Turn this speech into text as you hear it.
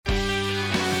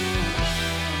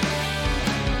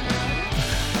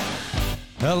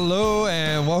Hello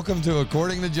and welcome to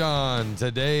According to John.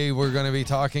 Today we're going to be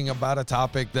talking about a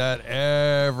topic that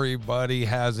everybody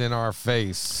has in our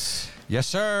face. Yes,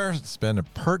 sir. It's been a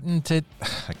pertinent.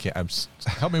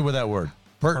 Help me with that word.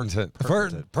 Pertinent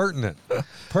Topic.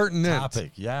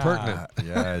 Yeah. Pertinent.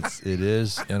 Yeah, it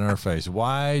is in our face.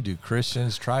 Why do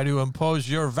Christians try to impose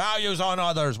your values on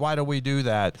others? Why do we do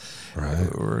that?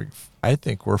 Right. I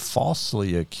think we're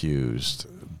falsely accused.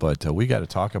 But we got to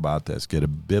talk about this, get a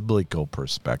biblical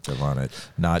perspective on it,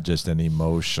 not just an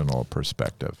emotional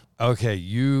perspective. Okay,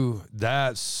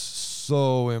 that's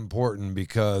so important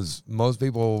because most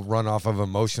people run off of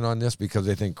emotion on this because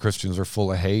they think Christians are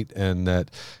full of hate and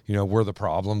that, we're the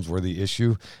problems, we're the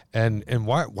issue. And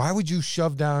why would you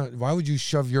shove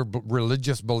your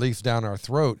religious beliefs down our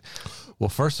throat? Well,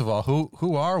 first of all,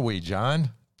 who are we,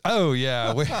 John? Oh,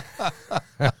 yeah.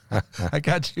 I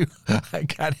got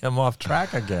him off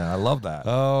track again. I love that.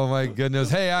 Oh, my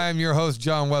goodness. Hey, I am your host,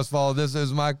 John Westfall. This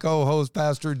is my co-host,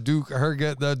 Pastor Duke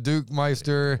Herget, the Duke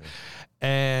Meister.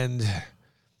 And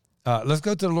let's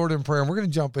go to the Lord in prayer. And we're going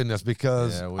to jump in this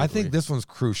because I think this one's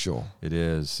crucial. It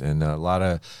is. And a lot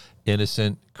of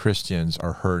innocent Christians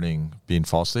are hurting, being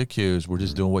falsely accused. We're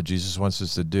just doing what Jesus wants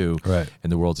us to do. Right.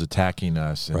 And the world's attacking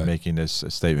us and making this a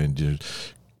statement.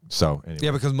 So, anyway.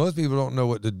 Yeah, because most people don't know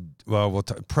what to. Well, we'll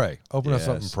pray. Open us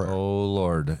up in prayer. Oh,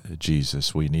 Lord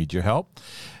Jesus, we need your help.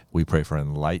 We pray for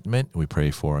enlightenment. We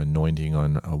pray for anointing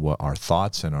on our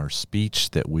thoughts and our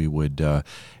speech, that we would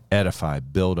edify,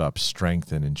 build up,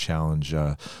 strengthen, and challenge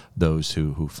those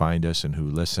who find us and who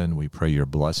listen. We pray your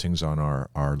blessings on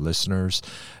our listeners,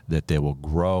 that they will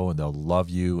grow and they'll love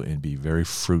you and be very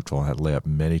fruitful and lay up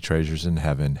many treasures in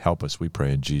heaven. Help us, we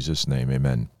pray in Jesus' name.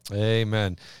 Amen.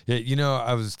 Amen. Yeah,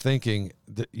 I was thinking,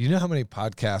 how many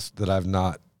podcasts that I've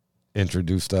not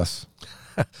introduced us?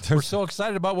 We're so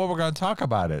excited about what we're going to talk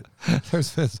about it.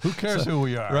 Who cares who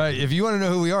we are? Right. If you want to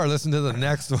know who we are, listen to the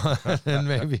next one, and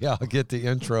maybe I'll get the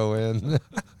intro in.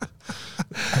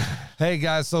 Hey,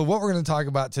 guys, so what we're going to talk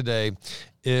about today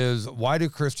is why do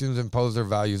Christians impose their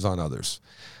values on others?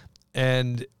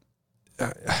 And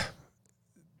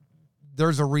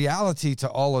there's a reality to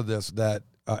all of this that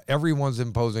everyone's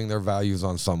imposing their values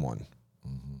on someone.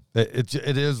 It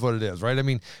is what it is, right? I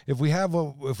mean, if we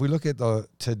look at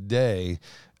today,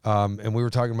 and we were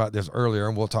talking about this earlier,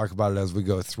 and we'll talk about it as we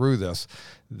go through this,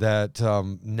 that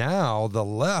now the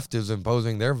left is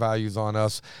imposing their values on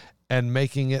us and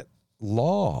making it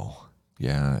law.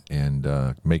 Yeah,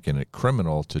 and making it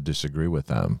criminal to disagree with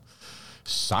them.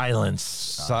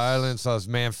 Silence us,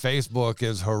 man. Facebook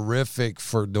is horrific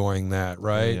for doing that,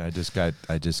 right? Yeah, I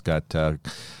just got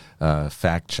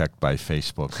fact checked by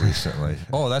Facebook recently.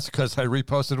 Oh, that's because I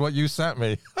reposted what you sent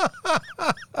me.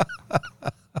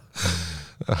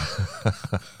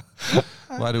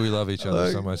 Why do we love each other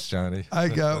so much, Johnny? I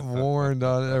got warned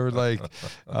on it. They were like,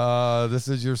 this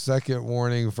is your second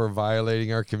warning for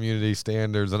violating our community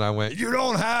standards. And I went, you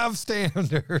don't have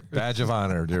standards. Badge of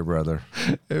honor, dear brother.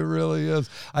 It really is.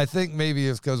 I think maybe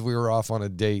it's because we were off on a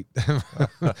date,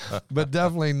 but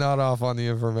definitely not off on the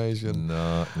information.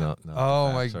 No.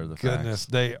 Oh, my goodness.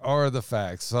 They are the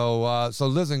facts. So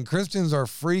listen, Christians are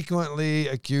frequently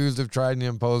accused of trying to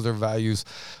impose their values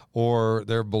or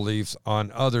their beliefs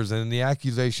on others. And the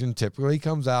accusation typically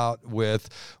comes out with,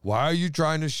 why are you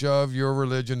trying to shove your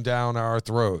religion down our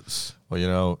throats?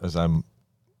 Well, as I'm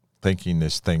thinking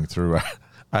this thing through,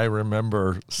 I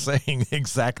remember saying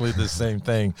exactly the same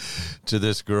thing to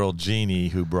this girl, Jeannie,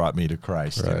 who brought me to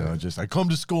Christ. Right. I come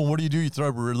to school, and what do? You throw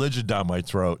religion down my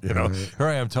throat. Right. Here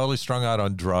I am, totally strung out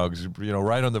on drugs,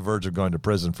 right on the verge of going to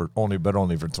prison for only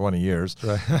for 20 years.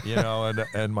 Right.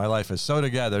 And my life is so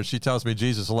together. She tells me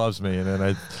Jesus loves me, and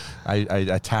then I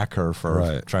attack her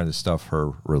for trying to stuff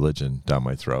her religion down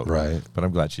my throat. Right. But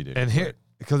I'm glad she did. And here,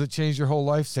 because it changed your whole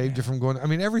life, saved you from going,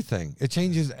 everything. It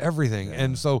changes everything. Yeah.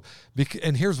 And so,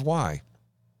 and here's why.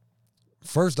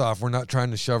 First off, we're not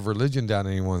trying to shove religion down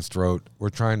anyone's throat.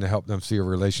 We're trying to help them see a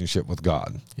relationship with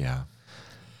God. Yeah.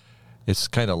 It's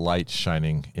kind of light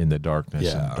shining in the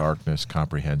darkness, and darkness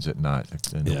comprehends it not,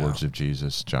 in the words of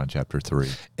Jesus, John chapter 3.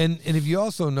 And if you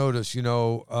also notice,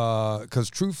 because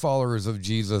true followers of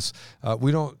Jesus,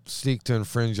 we don't seek to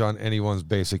infringe on anyone's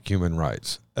basic human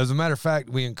rights. As a matter of fact,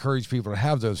 we encourage people to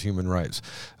have those human rights.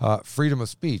 Freedom of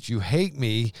speech. You hate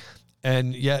me,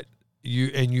 and yet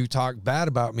you talk bad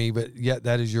about me, but yet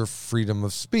that is your freedom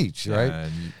of speech, right?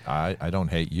 And I don't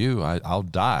hate you. I'll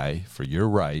die for your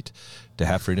right to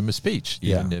have freedom of speech,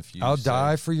 even if you. I'll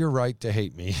die for your right to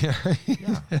hate me.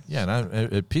 And I'm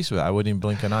at peace with it. I wouldn't even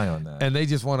blink an eye on that. And they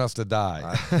just want us to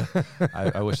die.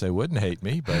 I wish they wouldn't hate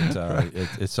me, but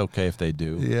it's okay if they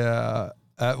do. Yeah.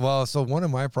 Well, so one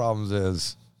of my problems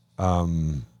is,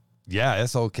 yeah,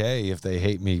 it's okay if they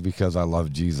hate me because I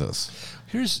love Jesus.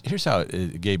 Here's how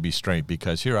it gave me strength,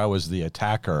 because here I was the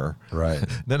attacker. Right.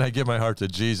 Then I give my heart to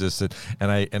Jesus,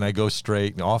 and I go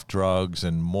straight and off drugs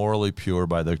and morally pure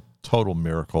by the total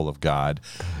miracle of God,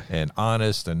 and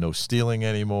honest, and no stealing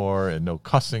anymore, and no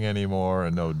cussing anymore,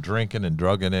 and no drinking and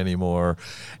drugging anymore,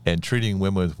 and treating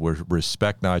women with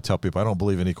respect. Now I tell people I don't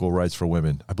believe in equal rights for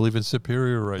women. I believe in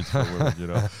superior rights for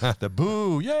women. The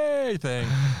boo, yay thing.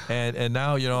 And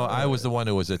now, I was the one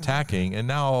who was attacking, and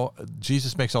now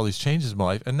Jesus makes all these changes in my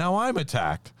life, and now I'm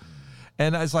attacked.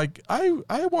 And I was like,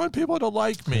 I want people to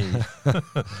like me.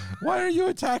 Why are you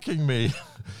attacking me?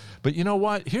 But you know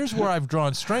what? Here's where I've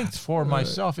drawn strength for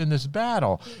myself in this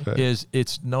battle, is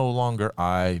it's no longer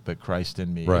I, but Christ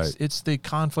in me. Right. It's the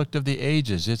conflict of the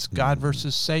ages. It's God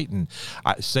versus Satan.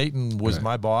 Satan was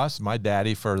my boss, my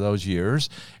daddy for those years,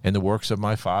 and the works of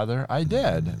my father I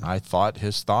did. I thought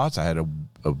his thoughts. I had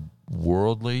a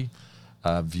worldly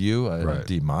view, a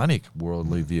demonic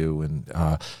worldly view. And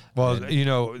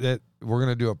that we're going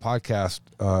to do a podcast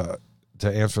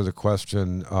to answer the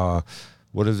question,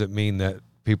 what does it mean that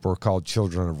people are called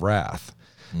children of wrath?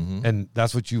 Mm-hmm. And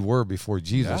that's what you were before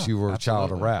Jesus. You were a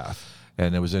child of wrath.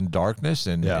 And it was in darkness,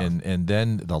 and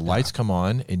then the lights come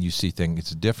on, and you see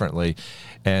things differently.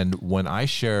 And when I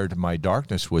shared my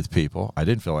darkness with people, I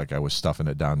didn't feel like I was stuffing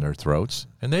it down their throats,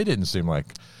 and they didn't seem like,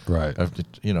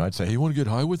 I'd say, hey, you want to get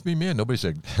high with me, man? Nobody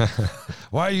said,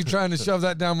 why are you trying to shove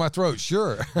that down my throat?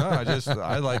 Sure. No,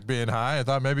 I like being high. I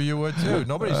thought maybe you would too.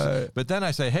 But then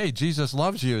I say, hey, Jesus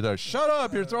loves you. They're, shut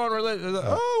up, you're throwing religion.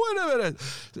 Oh, wait a minute.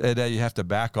 And then you have to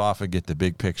back off and get the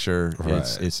big picture.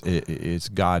 Right. It's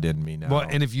God in me now. Well,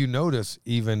 and if you notice,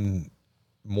 even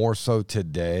more so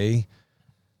today,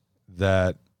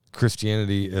 that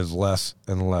Christianity is less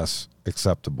and less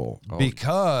acceptable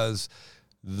because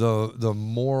the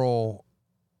moral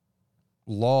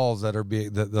laws that are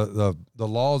being the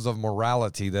laws of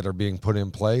morality that are being put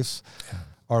in place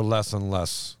are less and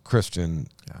less Christian.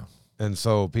 Yeah. And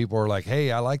so people are like,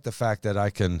 hey, I like the fact that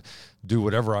I can do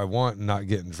whatever I want and not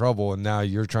get in trouble. And now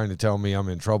you're trying to tell me I'm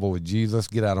in trouble with Jesus?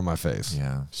 Get out of my face.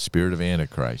 Yeah. Spirit of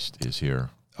Antichrist is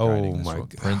here. Oh, my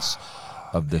God. Prince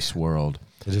of this world.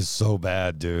 It is so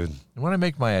bad, dude. I want to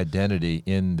make my identity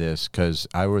in this, because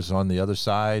I was on the other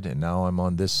side and now I'm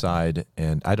on this side.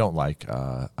 And I don't like,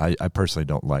 I personally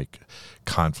don't like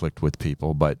conflict with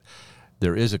people, but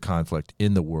there is a conflict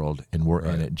in the world and we're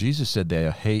in it. Jesus said they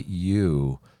hate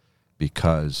you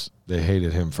because they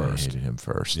hated him first.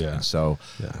 Yeah. And so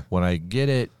when I get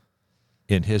it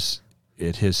at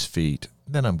his feet,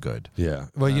 then I'm good. Yeah.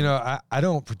 Well, I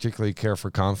don't particularly care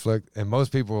for conflict, and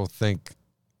most people think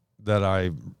that I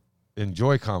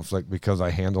enjoy conflict because I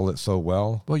handle it so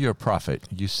well. Well, you're a prophet.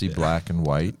 You see black and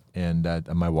white, and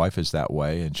my wife is that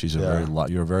way, and she's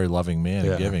you're a very loving man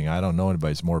and giving. I don't know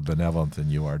anybody that's more benevolent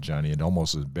than you are, Johnny. It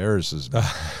almost embarrasses me.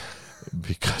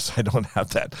 Because I don't have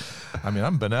that. I mean,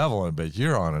 I'm benevolent, but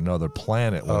you're on another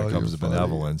planet when it comes to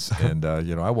benevolence. And,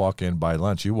 I walk in, buy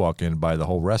lunch. You walk in, buy the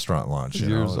whole restaurant lunch.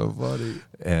 You're so funny.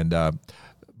 And,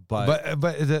 but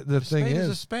the thing is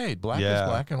a spade. Black is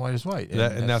black and white is white.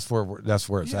 And that's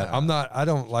where it's at. I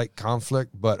don't like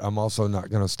conflict, but I'm also not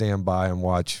going to stand by and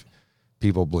watch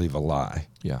people believe a lie.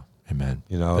 Yeah. Amen.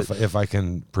 If I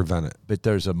can prevent it. But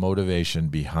there's a motivation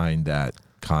behind that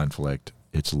conflict.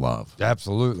 It's love.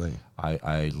 Absolutely.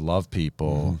 I love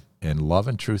people, and love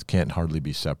and truth can't hardly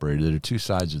be separated. They're two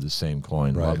sides of the same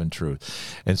coin, love and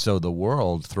truth. And so the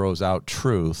world throws out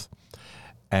truth,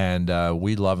 and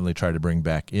we lovingly try to bring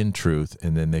back in truth,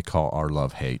 and then they call our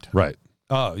love hate. Right.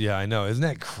 Oh, yeah, I know. Isn't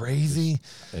that crazy?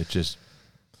 It just...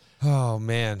 Oh,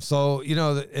 man. So,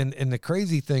 and the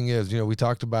crazy thing is, we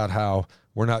talked about how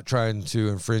we're not trying to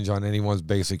infringe on anyone's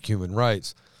basic human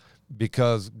rights,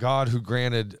 because God, who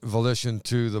granted volition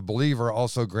to the believer,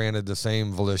 also granted the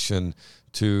same volition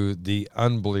to the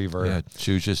unbeliever. Yeah,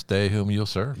 choose this day whom you'll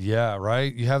serve. Yeah,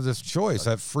 right? You have this choice,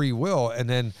 that free will. And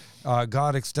then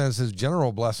God extends his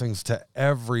general blessings to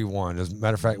everyone. As a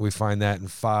matter of fact, we find that in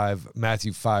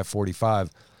Matthew 5:45,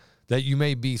 that you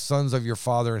may be sons of your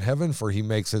Father in heaven, for he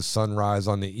makes his sun rise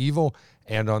on the evil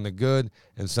and on the good,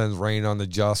 and sends rain on the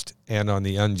just and on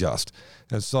the unjust.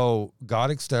 And so God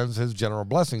extends his general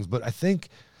blessings. But I think,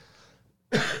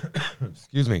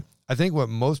 excuse me, I think what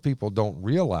most people don't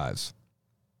realize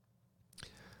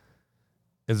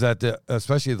is that,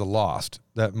 especially the lost,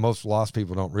 that most lost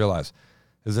people don't realize,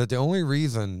 is that the only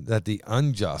reason that the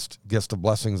unjust gets the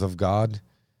blessings of God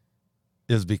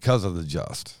is because of the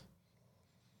just.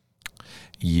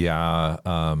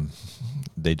 Yeah,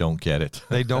 they don't get it.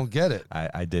 They don't get it.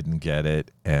 I didn't get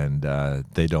it, and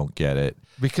they don't get it.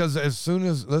 Because as soon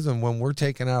as, listen, when we're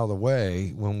taken out of the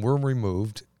way, when we're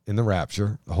removed in the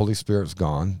rapture, the Holy Spirit's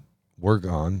gone, we're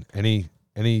gone, any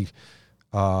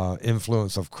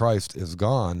influence of Christ is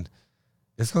gone,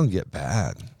 it's going to get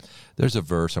bad. There's a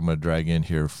verse I'm going to drag in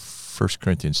here, 1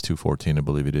 Corinthians 2:14, I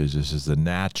believe it is. This is the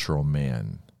natural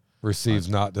man Receives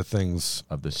not the things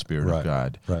of the Spirit Right, of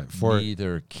God. right. For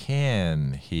neither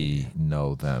can he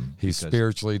know them. he's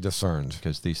spiritually discerned.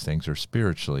 Because these things are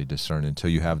spiritually discerned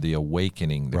until you have the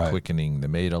awakening, the Right. quickening, the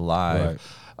made alive.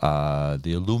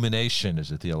 The illumination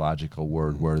is a theological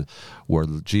word where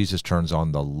Jesus turns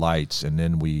on the lights, and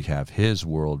then we have his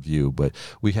worldview. But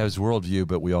we have his worldview,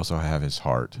 but we also have his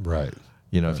heart. Right.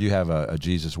 You know, if you have a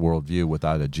Jesus worldview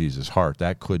without a Jesus heart,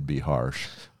 that could be harsh.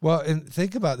 Well, and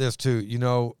think about this too. You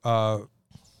know,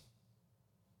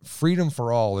 freedom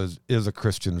for all is a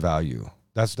Christian value.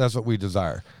 That's what we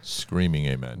desire. Screaming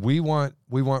amen. We want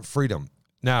freedom.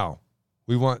 Now,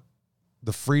 we want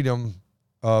the freedom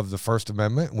of the First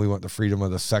Amendment, and we want the freedom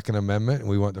of the Second Amendment, and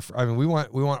we want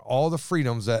we want all the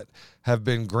freedoms that have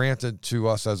been granted to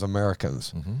us as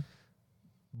Americans. Mm-hmm.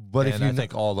 But and if you I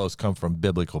think all those come from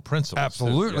biblical principles.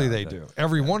 absolutely, Yeah, they do.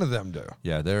 Every one of them do.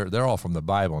 Yeah, they're all from the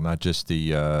Bible, not just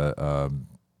the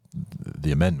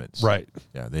amendments. Right.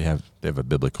 Yeah, they have a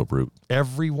biblical root.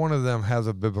 Every one of them has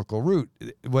a biblical root.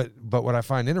 But what I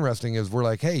find interesting is we're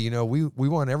like, hey, you know, we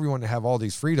want everyone to have all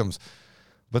these freedoms,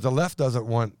 but the left doesn't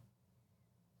want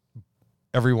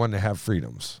everyone to have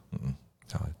freedoms.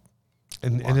 So,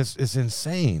 And it's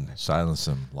insane. silence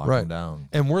them, lock Right. them down.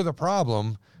 And we're the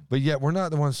problem, but yet we're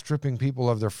not the ones stripping people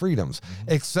of their freedoms,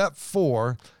 except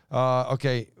for,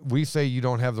 okay, we say you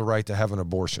don't have the right to have an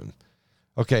abortion.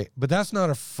 Okay, but that's not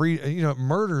a free, you know,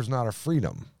 murder is not a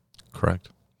freedom. Correct.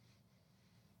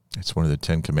 It's one of the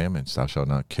 10 Commandments. Thou shalt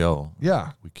not kill.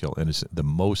 Yeah. We kill the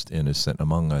most innocent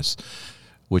among us,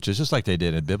 which is just like they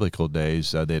did in biblical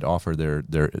days. They'd offer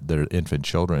their infant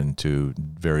children to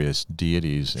various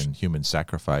deities in human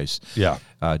sacrifice. Yeah.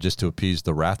 Just to appease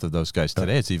the wrath of those guys.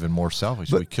 Today, it's even more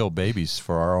selfish. We kill babies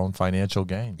for our own financial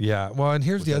gain. Yeah. Well, and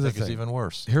here's Which the I other think thing. is even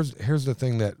worse. Here's the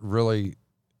thing that really,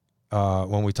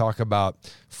 when we talk about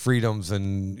freedoms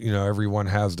and, you know, everyone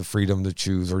has the freedom to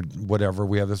choose or whatever,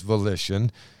 we have this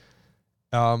volition.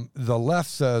 The left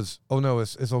says, oh no,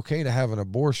 it's okay to have an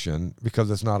abortion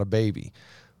because it's not a baby.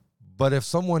 But if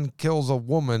someone kills a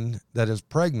woman that is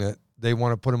pregnant, they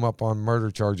want to put them up on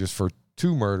murder charges for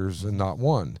 2 murders and not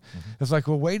 1. Mm-hmm. It's like,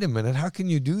 well, wait a minute. How can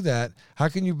you do that? How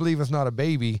can you believe it's not a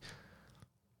baby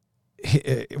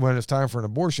when it's time for an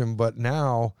abortion, but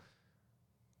now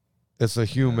it's a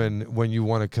human when you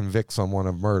want to convict someone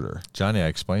of murder? Johnny, I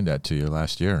explained that to you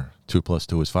last year. 2 +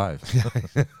 2 is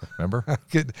 5. Remember? I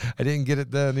didn't get it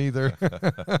then either.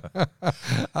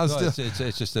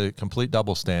 It's just a complete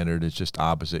double standard. It's just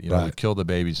opposite. You know, Right. we kill the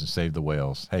babies and save the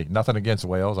whales. Hey, nothing against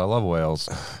whales. I love whales.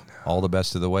 All the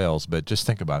best to the whales. But just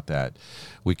think about that.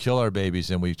 We kill our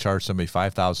babies and we charge somebody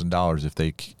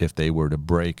 $5,000 if they were to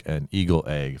break an eagle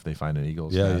egg. If they find an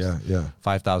eagle's nest. Yeah.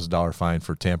 $5,000 fine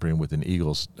for tampering with an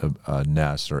eagle's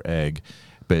nest or egg.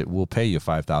 But we'll pay you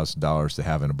 $5,000 to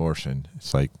have an abortion.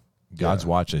 It's like God's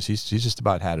watching us. He's just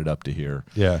about had it up to here.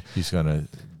 Yeah. He's gonna.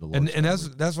 And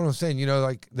that's what I'm saying. You know,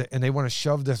 like, and they want to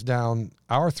shove this down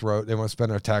our throat. They want to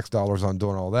spend our tax dollars on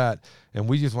doing all that, and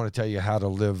we just want to tell you how to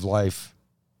live life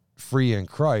free in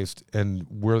Christ, and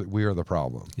we are the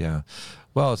problem. Yeah.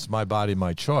 Well, it's my body,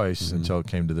 my choice until it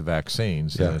came to the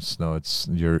vaccines. Yeah. And it's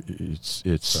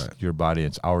Right. your body.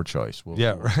 It's our choice. We'll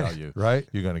Right. tell you. Right.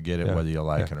 You're going to get it whether you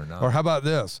like it or not. Or how about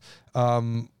this?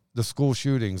 The school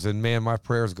shootings, and man, my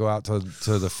prayers go out to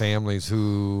the families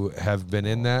who have been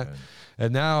in that. Man.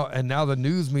 And now the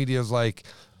news media is like,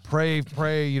 pray,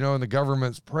 you know, and the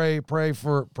government's pray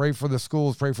for the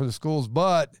schools,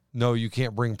 but no, you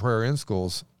can't bring prayer in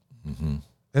schools. Mm-hmm.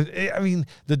 I mean,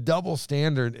 the double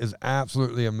standard is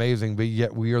absolutely amazing, but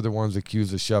yet we are the ones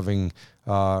accused of shoving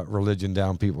religion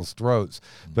down people's throats.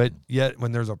 Mm-hmm. But yet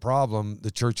when there's a problem,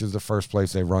 the church is the first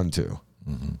place they run to.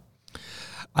 Mm-hmm.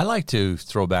 I like to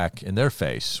throw back in their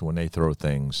face when they throw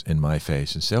things in my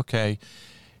face and say, okay,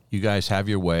 you guys have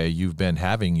your way. You've been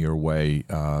having your way.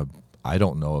 I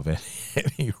don't know of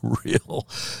any real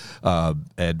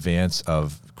advance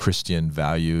of Christian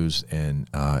values and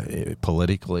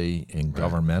politically and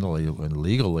governmentally and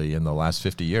legally in the last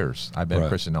 50 years. I've been a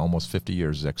Christian almost 50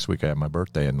 years. Next week I have my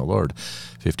birthday in the Lord,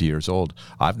 50 years old.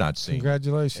 I've not seen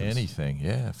Congratulations. anything.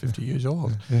 Yeah, 50 years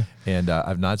old. Yeah. And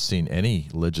I've not seen any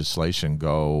legislation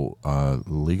go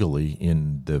legally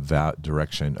in the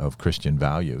direction of Christian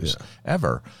values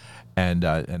ever. And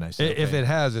I said, If okay, it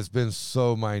has, it's been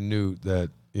so minute that,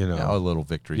 a little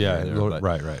victory. here and there, but,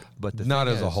 right. But the not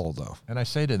thing as a is- whole, though. And I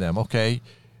say to them, okay,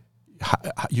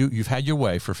 you've had your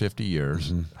way for 50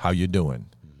 years. How you doing?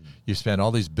 You spent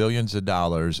all these billions of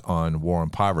dollars on war on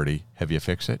poverty. Have you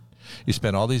fixed it? You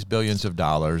spent all these billions of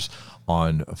dollars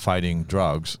on fighting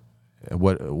drugs.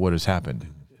 What has happened?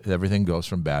 Everything goes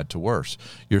from bad to worse.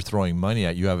 You're throwing money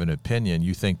at. You have an opinion.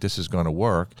 You think this is going to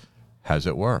work. Has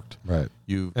it worked? Right.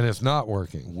 You And it's not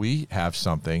working. we have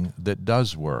something that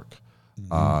does work.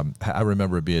 I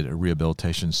remember being at a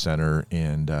rehabilitation center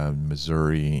in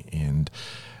Missouri, and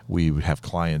we would have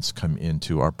clients come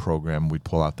into our program. We'd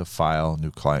pull out the file.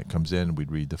 New client comes in.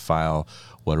 We'd read the file.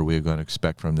 What are we going to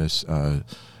expect from this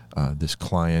this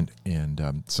client?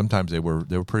 And sometimes they were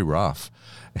pretty rough.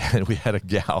 And we had a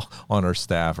gal on our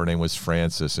staff. Her name was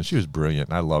Frances, and she was brilliant,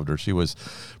 and I loved her. She was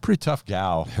a pretty tough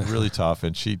gal, really tough,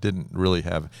 and she didn't really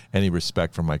have any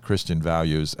respect for my Christian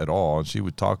values at all. And she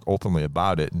would talk openly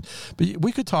about it. But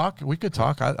we could talk.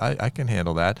 I can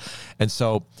handle that. And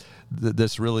so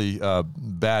this really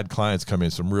bad clients come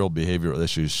in, some real behavioral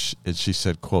issues. And she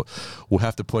said, quote, "We'll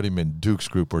have to put him in Duke's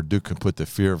group, or Duke can put the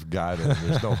fear of God in him.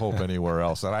 There's no hope anywhere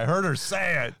else." And I heard her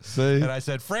say it. See? And I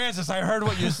said, "Frances, I heard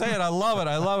what you said. I love it.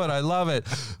 I love it. I love it."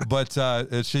 But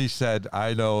and she said,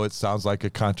 "I know it sounds like a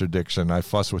contradiction. I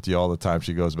fuss with you all the time."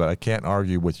 She goes, "But I can't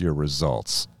argue with your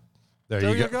results."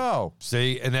 There you go.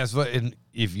 See, and that's what, and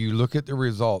if you look at the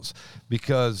results,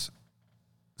 because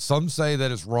some say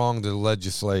that it's wrong to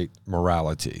legislate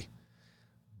morality,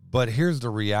 but here's the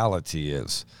reality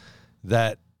is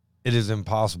that it is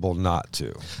impossible not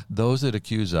to. Those that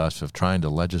accuse us of trying to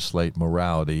legislate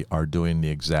morality are doing the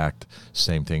exact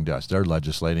same thing to us. They're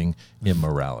legislating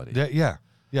immorality.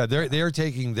 They're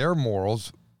taking their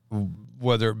morals,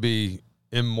 whether it be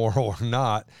immoral or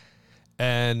not,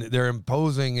 and they're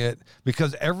imposing it,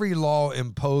 because every law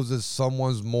imposes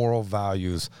someone's moral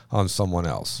values on someone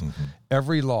else.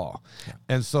 Every law.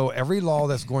 And so every law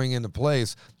that's going into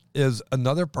place is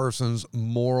another person's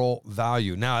moral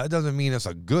value. Now, it doesn't mean it's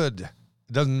it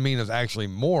doesn't mean it's actually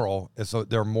moral. It's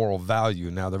their moral value.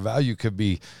 Now, their value could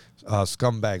be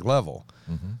scumbag level.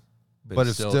 But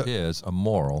it still is a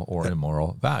moral or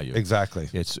immoral value. Exactly.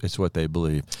 It's what they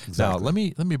believe. Exactly. Now,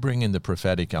 let me bring in the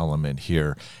prophetic element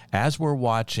here. As we're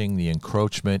watching the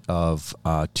encroachment of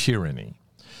tyranny,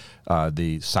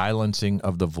 the silencing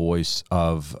of the voice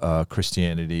of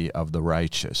Christianity, of the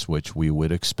righteous, which we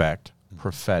would expect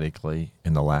prophetically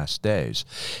in the last days.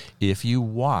 If you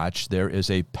watch, there is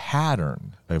a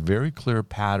pattern, a very clear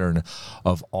pattern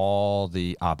of all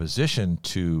the opposition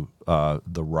to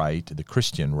the right, the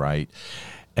Christian right,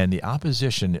 and the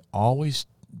opposition always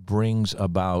brings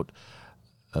about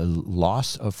a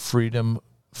loss of freedom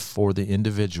for the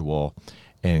individual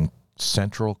and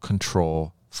central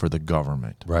control for the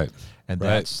government. Right. And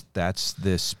that's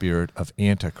the spirit of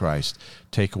Antichrist.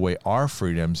 Take away our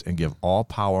freedoms and give all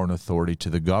power and authority to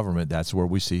the government. That's where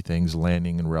we see things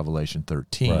landing in Revelation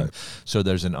 13. Right. So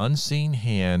there's an unseen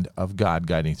hand of God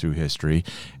guiding through history,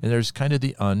 and there's kind of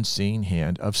the unseen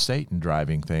hand of Satan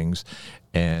driving things.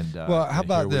 And well, how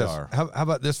about here we this? are. How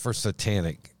about this for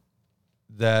satanic?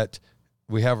 That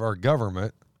we have our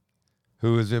government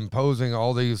who is imposing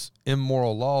all these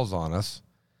immoral laws on us,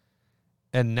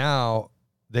 and now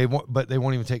they won't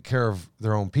even take care of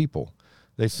their own people.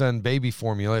 They send baby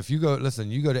formula. If you go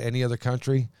to any other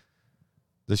country,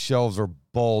 the shelves are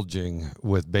bulging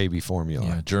with baby formula.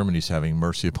 Yeah, Germany's having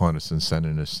mercy upon us and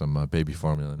sending us some baby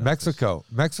formula. Mexico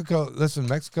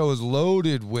is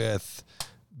loaded with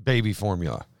baby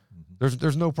formula.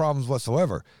 There's no problems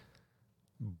whatsoever,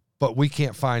 but we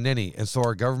can't find any, and so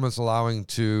our government's allowing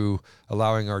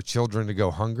our children to go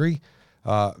hungry.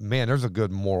 Man, there's a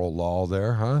good moral law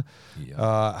there, huh?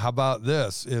 Yeah. How about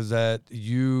this? Is that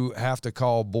you have to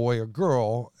call a boy a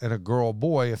girl and a girl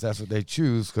boy if that's what they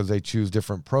choose, because they choose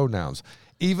different pronouns.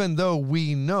 Even though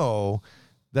we know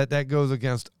that goes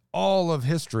against all of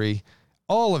history.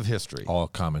 All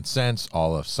common sense,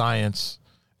 all of science,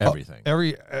 everything.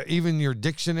 Even your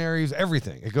dictionaries,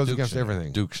 everything. It goes against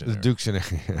everything.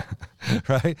 Dictionary.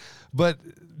 Right? But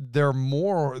their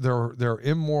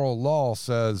immoral law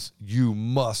says you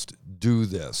must do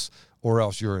this or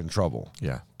else you're in trouble.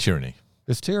 Yeah, tyranny.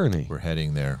 It's tyranny. We're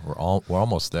heading there. We're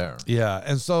almost there. Yeah,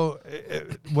 and so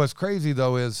what's crazy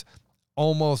though is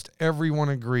almost everyone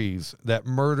agrees that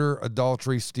murder,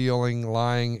 adultery, stealing,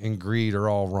 lying, and greed are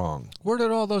all wrong. Where did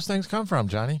all those things come from,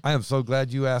 Johnny? I am so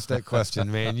glad you asked that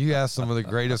question, man. You asked some of the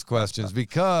greatest questions,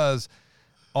 because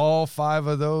all 5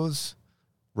 of those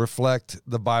reflect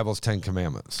the Bible's 10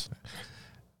 Commandments.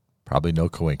 Probably no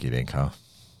coinkydink, huh?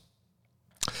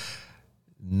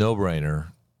 No-brainer.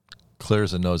 clear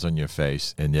as a nose on your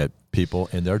face, and yet people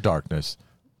in their darkness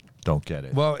don't get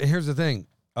it. Well, here's the thing.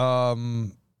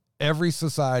 Every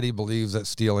society believes that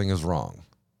stealing is wrong.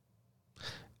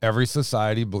 Every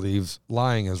society believes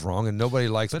lying is wrong, and nobody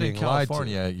likes But being in lied to.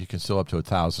 California, you can steal up to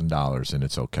 $1,000, and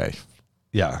it's okay.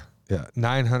 Yeah.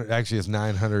 900. Actually, it's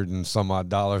 900 and some odd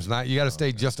dollars. You got to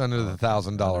stay just under the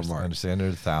 $1,000 mark. Understand, under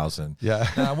 1,000. Yeah.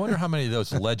 Now, I wonder how many of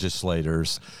those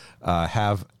legislators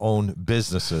have owned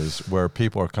businesses where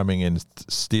people are coming in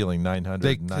stealing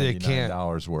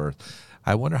 $999 worth.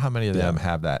 I wonder how many of them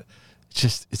have that.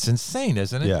 It's insane,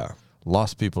 isn't it? Yeah.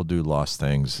 Lost people do lost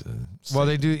things. Well,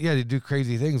 they do. Yeah, they do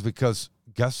crazy things because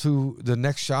guess who? The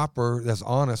next shopper that's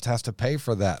honest has to pay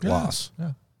for that loss.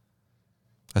 Yeah.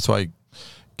 That's why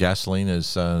gasoline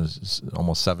is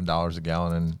almost $7 a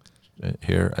gallon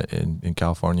here in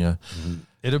California. Mm-hmm.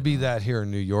 It'll be that here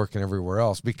in New York and everywhere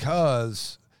else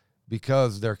because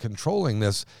they're controlling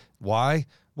this. Why?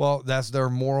 Well, that's their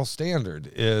moral standard,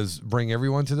 is bring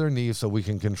everyone to their knees so we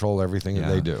can control everything that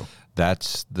they do.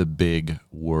 That's the big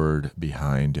word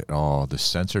behind it all. The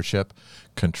censorship,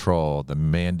 control, the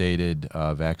mandated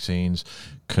vaccines,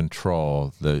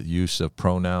 control, the use of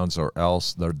pronouns or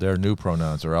else, their new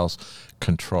pronouns or else,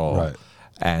 control. Right.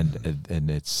 And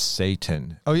it's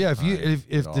Satan. Oh, yeah.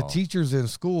 If the teachers in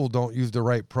school don't use the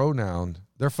right pronoun,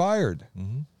 they're fired.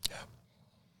 Mm-hmm.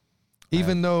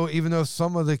 Even though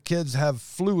some of the kids have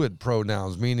fluid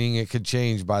pronouns, meaning it could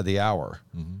change by the hour.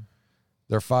 Mm-hmm.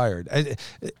 They're fired.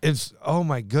 It's, oh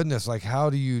my goodness, like how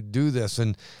do you do this?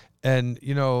 And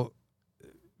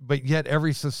but yet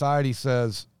every society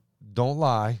says, don't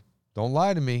lie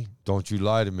to me. Don't you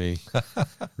lie to me.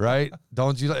 Right?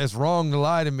 It's wrong to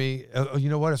lie to me. You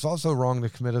know what? It's also wrong to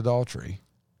commit adultery.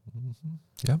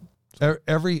 Mm-hmm. Yep.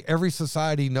 Every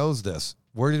society knows this.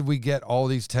 Where did we get all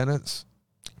these tenets?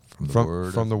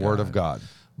 From the Word of God.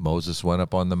 Moses went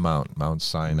up on the Mount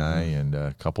Sinai, and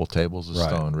a couple tables of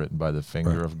stone written by the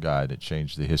finger of God. It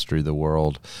changed the history of the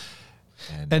world.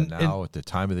 And now, at the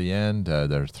time of the end,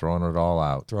 they're throwing it all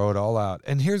out. Throw it all out.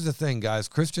 And here's the thing, guys.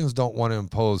 Christians don't want to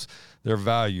impose their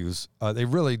values. They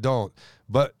really don't.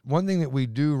 But one thing that we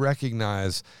do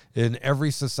recognize, in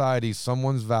every society,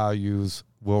 someone's values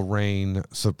will reign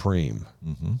supreme.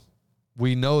 Mm-hmm.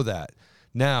 We know that.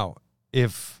 Now,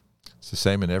 it's the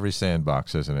same in every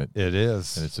sandbox, isn't it? It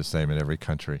is. And it's the same in every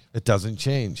country. It doesn't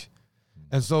change.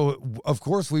 And so, of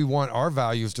course, we want our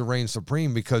values to reign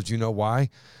supreme because you know why?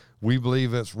 We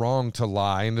believe it's wrong to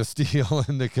lie and to steal.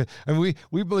 And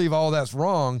we believe all that's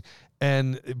wrong.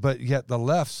 But yet the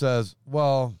left says,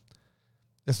 well,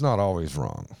 it's not always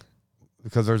wrong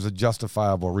because there's a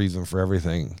justifiable reason for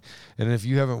everything. And if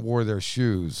you haven't wore their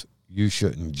shoes, you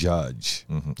shouldn't judge.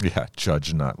 Mm-hmm. Yeah,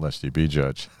 judge not, lest you be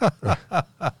judged.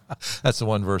 That's the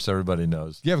one verse everybody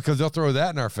knows. Yeah, because they'll throw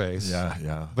that in our face.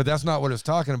 Yeah. But that's not what it's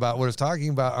talking about. What it's talking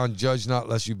about on judge not,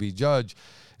 lest you be judged,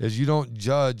 is you don't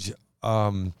judge.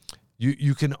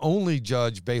 You can only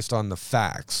judge based on the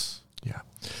facts. Yeah.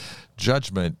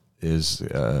 Judgment is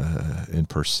in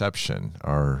perception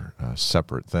are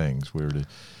separate things.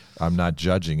 I'm not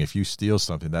judging. If you steal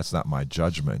something, that's not my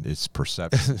judgment. It's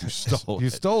perception. You stole it. You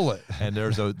stole it. And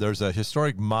there's a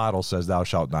historic model says thou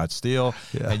shalt not steal.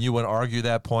 Yeah. And you want to argue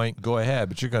that point, go ahead.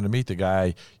 But you're going to meet the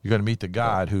guy. You're going to meet the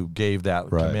God who gave that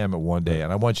commandment one day.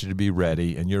 And I want you to be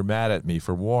ready. And you're mad at me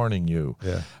for warning you.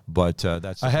 Yeah. But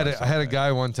that's. I had a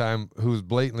guy one time who was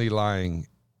blatantly lying,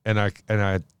 and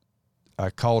I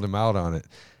called him out on it,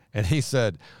 and he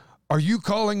said, "Are you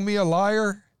calling me a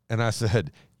liar?" And I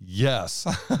said, "Yes,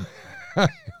 I'm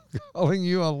calling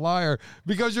you a liar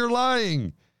because you're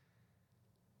lying."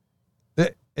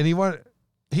 And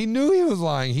he knew he was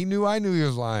lying. He knew I knew he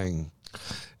was lying.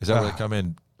 Is that where they come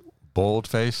in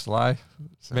bold-faced lie?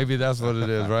 Maybe that's what it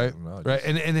is, right? No, right.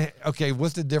 And okay,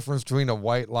 what's the difference between a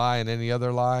white lie and any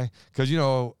other lie? Because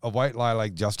a white lie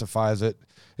like justifies it.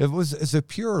 It's a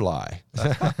pure lie.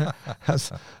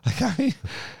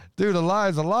 Dude, a lie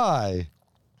is a lie.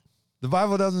 The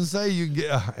Bible doesn't say you can get,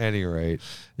 at any rate.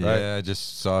 Right? Yeah, I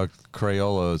just saw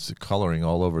Crayolas coloring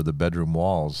all over the bedroom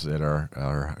walls that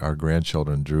our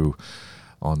grandchildren drew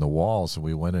on the walls. And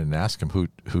we went in and asked them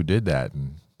who did that.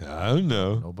 And I don't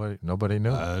know. Nobody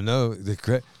knew. I don't know.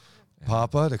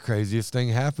 Papa, the craziest thing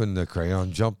happened. The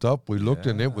crayon jumped up. We looked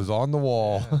and it was on the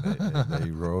wall.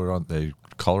 Yeah, they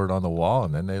colored on the wall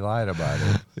and then they lied about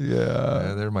it.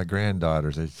 Yeah. They're my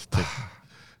granddaughters.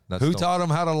 Who taught them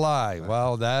how to lie?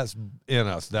 Well, that's in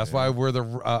us. That's why we're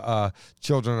the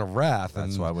children of wrath.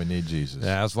 That's why we need Jesus.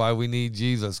 That's why we need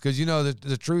Jesus. Because,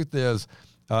 the truth is,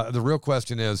 the real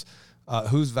question is,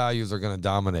 whose values are going to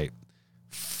dominate?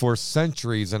 For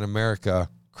centuries in America,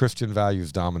 Christian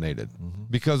values dominated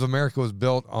because America was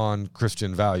built on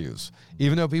Christian values.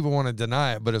 Even though people want to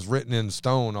deny it, but it's written in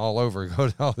stone all over. Go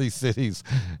to all these cities,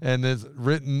 and it's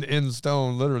written in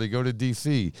stone. Literally, go to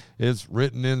D.C. It's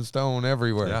written in stone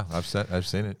everywhere. Yeah, I've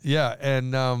seen it. Yeah,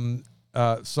 and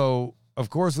so of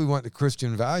course we want the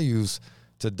Christian values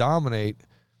to dominate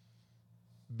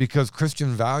because Christian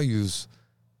values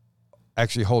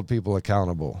actually hold people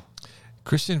accountable.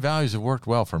 Christian values have worked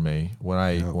well for me. When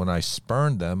I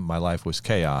spurned them, my life was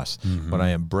chaos. When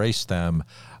I embraced them,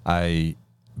 I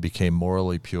became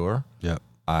morally pure. Yeah.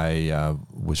 I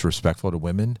was respectful to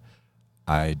women.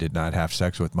 I did not have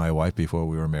sex with my wife before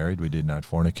we were married. We did not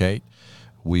fornicate.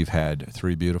 We've had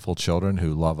 3 beautiful children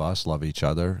who love us, love each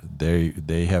other.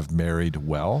 They have married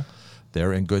well.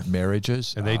 They're in good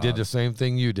marriages. And they did the same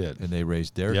thing you did. And they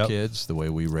raised their kids the way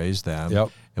we raised them. Yep.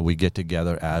 And we get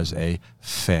together as a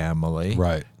family.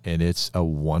 Right. And it's a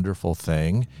wonderful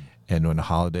thing. And when the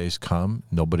holidays come,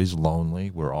 nobody's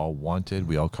lonely. We're all wanted.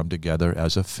 We all come together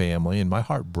as a family. And my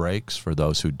heart breaks for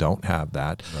those who don't have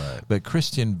that. Right. But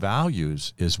Christian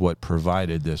values is what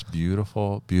provided this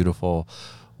beautiful, beautiful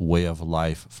way of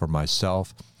life for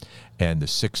myself and the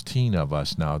 16 of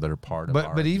us now that are part of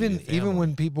our But even family.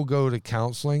 when people go to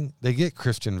counseling, they get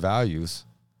Christian values.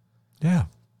 Yeah.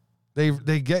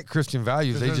 They get Christian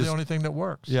values. They They're just the only thing that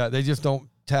works. Yeah, they just don't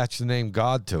attach the name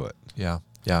God to it. Yeah,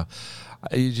 yeah.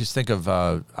 You just think of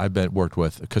I've worked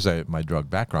with, because my drug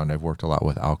background, I've worked a lot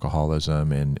with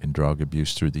alcoholism and drug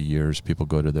abuse through the years. People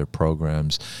go to their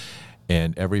programs,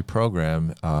 and every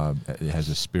program has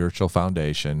a spiritual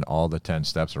foundation. All the 10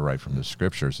 steps are right from the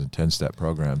scriptures and 10-step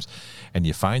programs. And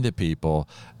you find the people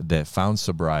that found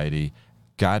sobriety,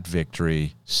 got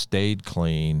victory, stayed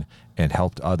clean, and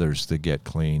helped others to get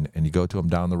clean. And you go to them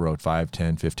down the road, 5,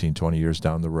 10, 15, 20 years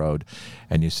down the road,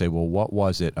 and you say, well, what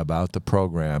was it about the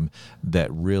program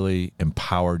that really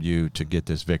empowered you to get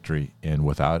this victory? And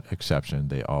without exception,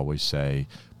 they always say,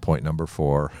 point number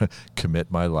 4, commit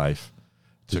my life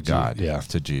to God,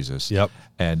 to Jesus. Yep.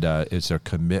 And it's their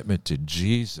commitment to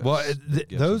Jesus. Well,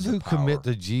 those who commit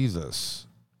to to Jesus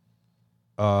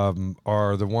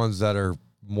are the ones that are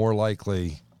more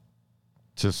likely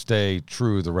to stay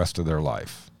true the rest of their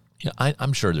life. Yeah,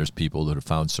 I'm sure there's people that have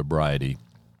found sobriety.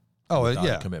 Oh, without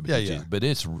yeah. commitment Yeah, to yeah. Jesus. But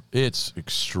it's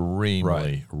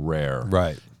extremely rare.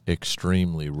 Right.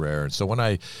 Extremely rare. And so when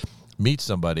I meet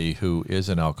somebody who is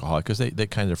an alcoholic, because they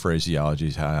kind of phraseology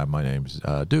is, hi, my name's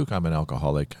Duke, I'm an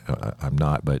alcoholic. I'm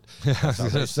not, but I was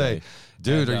going to say,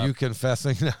 dude, And, are you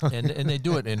confessing now? and they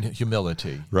do it in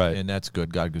humility. Right. And that's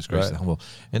good. God gives grace to Right. the humble.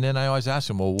 And then I always ask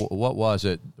them, well, what was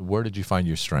it? Where did you find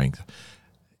your strength?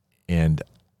 And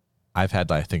I've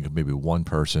had, I think, maybe one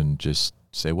person just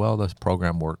say, well, this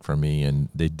program worked for me, and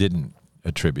they didn't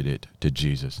attribute it to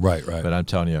Jesus. Right. But I'm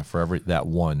telling you, for that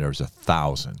one, there's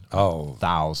 1,000. Oh,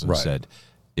 1,000 right. said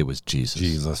it was Jesus.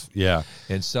 Jesus. Yeah.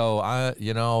 And so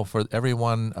for every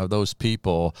one of those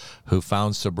people who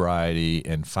found sobriety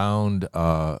and found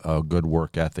a good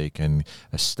work ethic and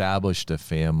established a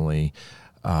family,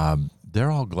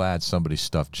 they're all glad somebody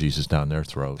stuffed Jesus down their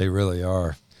throat. They really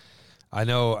are. I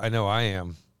know I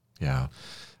am. Yeah.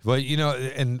 But,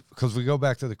 and because we go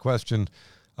back to the question,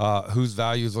 whose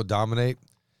values will dominate?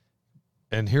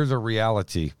 And here's a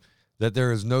reality, that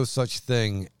there is no such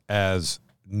thing as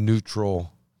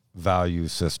neutral value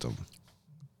system.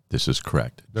 This is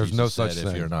correct. There's Jesus no such said,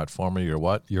 thing. If you're not for me, you're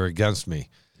what? You're against me.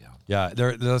 Yeah.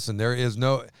 Listen, there is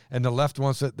no, and the left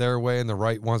wants it their way and the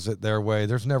right wants it their way.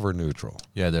 There's never neutral.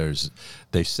 Yeah,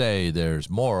 they say there's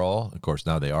moral. Of course,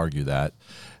 now they argue that.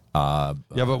 Yeah,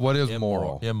 but what is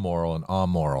moral? Immoral and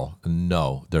amoral.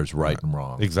 No, there's right and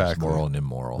wrong. Exactly. There's moral and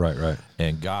immoral. Right.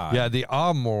 And God. Yeah, the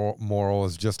amoral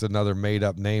is just another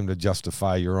made-up name to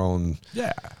justify your own.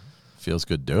 Yeah. Feels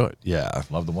good to do it. Yeah.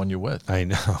 Love the one you're with. I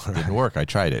know. Right? Didn't work. I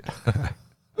tried it.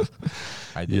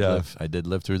 I Yeah. did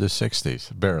live through the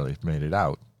 60s. Barely made it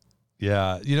out.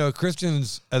 Yeah. As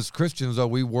Christians, though,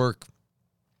 we work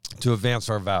to advance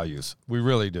our values. We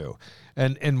really do.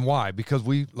 And why? Because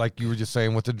we, like you were just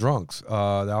saying with the drunks, the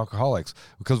alcoholics,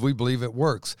 because we believe it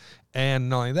works. And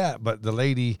not only that, but the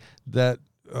lady that,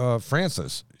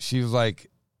 Frances, she was like,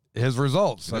 his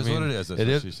results. It is what it is. That's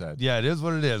what she said. Yeah, it is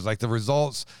what it is. Like the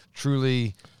results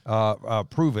truly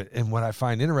prove it. And what I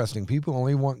find interesting, people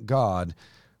only want God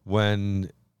when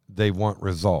they want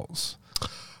results.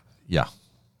 Yeah.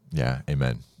 Yeah.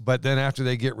 Amen. But then after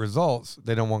they get results,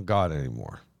 they don't want God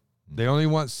anymore. They only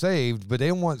want saved, but they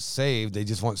don't want saved. They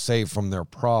just want saved from their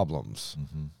problems.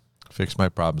 Mm-hmm. Fix my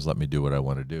problems. Let me do what I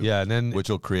want to do. Yeah, and then which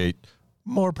will create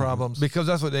more problems. because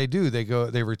that's what they do.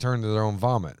 They return to their own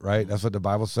vomit, right? That's what the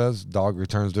Bible says. Dog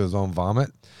returns to his own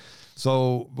vomit.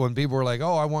 So when people were like,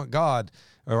 oh, I want God,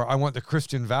 or I want the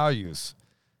Christian values,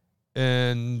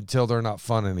 until they're not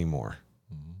fun anymore.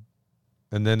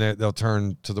 And then they'll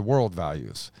turn to the world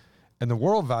values. And the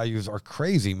world values are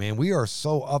crazy, man. We are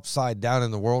so upside down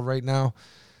in the world right now.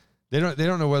 They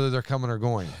don't know whether they're coming or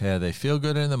going. Yeah, they feel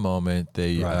good in the moment.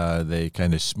 They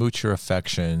kind of smooch your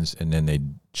affections, and then they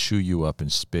chew you up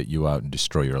and spit you out and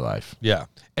destroy your life. Yeah.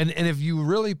 And if you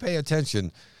really pay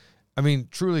attention, I mean,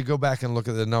 truly go back and look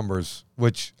at the numbers,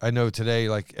 which I know today,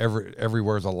 like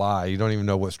everywhere's a lie. You don't even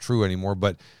know what's true anymore.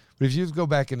 But if you just go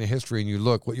back into history and you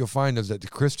look, what you'll find is that the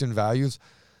Christian values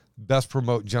best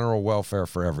promote general welfare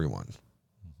for everyone.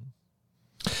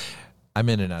 I'm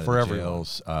in and out For of the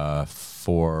jails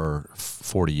for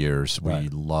 40 years. We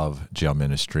Right. love jail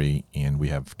ministry, and we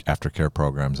have aftercare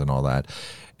programs and all that.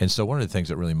 And so one of the things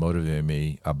that really motivated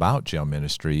me about jail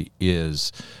ministry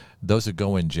is those that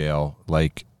go in jail,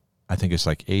 like I think it's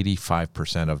like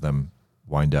 85% of them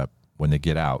wind up, when they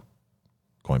get out,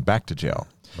 going back to jail.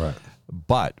 Right.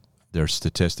 But there's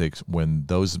statistics when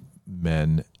those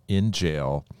men in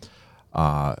jail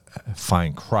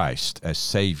find Christ as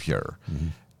Savior,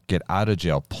 get out of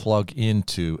jail, plug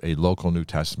into a local New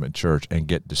Testament church, and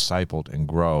get discipled and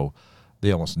grow,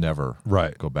 they almost never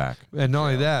Right. go back. And not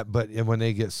only that, but when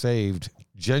they get saved,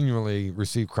 genuinely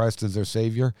receive Christ as their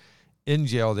Savior, in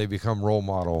jail they become role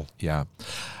model. Yeah.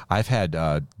 I've had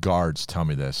guards tell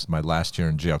me this. My last year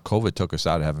in jail, COVID took us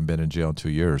out. I haven't been in jail in 2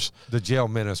 years. The jail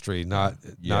ministry, not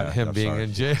him I'm being sorry.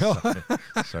 in jail.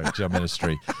 Sorry, jail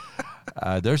ministry.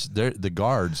 The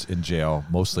guards in jail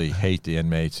mostly hate the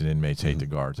inmates, and inmates hate the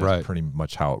guards. That's Right. pretty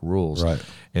much how it rules. Right.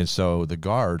 And so the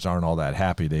guards aren't all that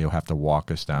happy. They have to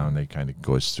walk us down. They kind of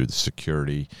go us through the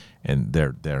security, and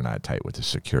they're not tight with the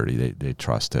security. They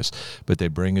trust us, but they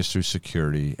bring us through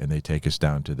security, and they take us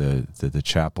down to the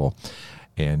chapel.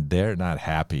 And they're not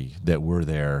happy that we're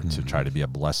there to try to be a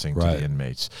blessing to Right. the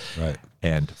inmates. Right.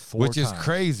 And Which is times-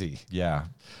 crazy. Yeah.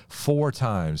 4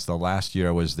 times the last year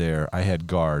I was there, I had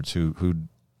guards who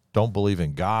don't believe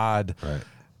in God. Right.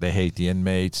 They hate the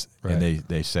inmates. Right. And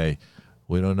they say,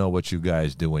 we don't know what you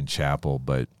guys do in chapel,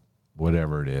 but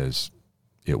whatever it is,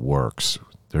 it works.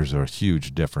 There's a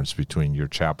huge difference between your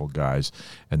chapel guys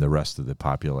and the rest of the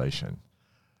population.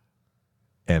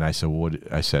 And I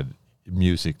said,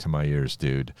 music to my ears,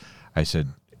 dude. I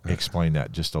said, explain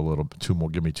that just a little bit,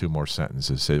 give me 2 more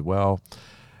sentences. I said, well,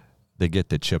 they get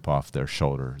the chip off their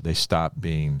shoulder. They stop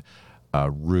being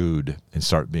rude and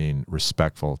start being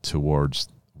respectful towards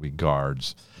we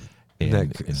guards.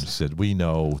 And said, we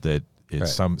know that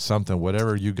it's something,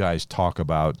 whatever you guys talk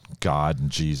about, God and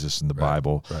Jesus and the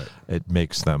Bible, it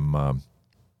makes them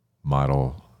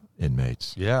model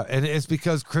inmates. Yeah, and it's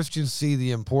because Christians see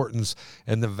the importance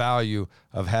and the value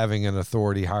of having an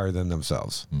authority higher than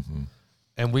themselves. Mm-hmm.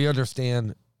 And we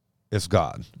understand it's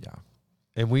God. Yeah.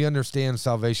 And we understand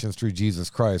salvation through Jesus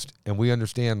Christ. And we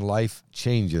understand life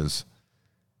changes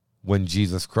when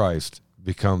Jesus Christ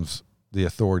becomes the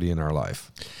authority in our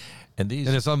life. And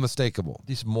it's unmistakable.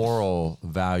 These moral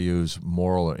values,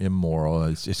 moral or immoral,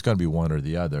 it's going to be one or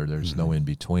the other. There's no in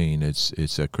between.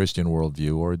 It's a Christian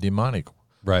worldview or a demonic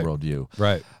worldview.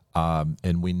 Right.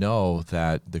 And we know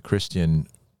that the Christian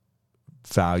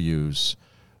values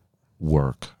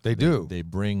work. They do. They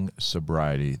bring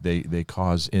sobriety. They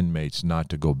cause inmates not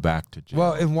to go back to jail.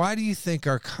 Well, and why do you think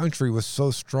our country was so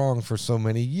strong for so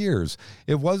many years?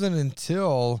 It wasn't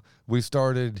until we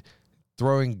started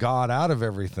throwing God out of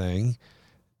everything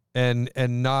and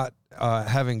not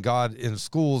having God in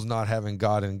schools, not having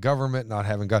God in government, not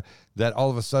having God, that all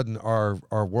of a sudden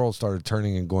our world started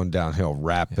turning and going downhill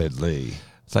rapidly. Yeah.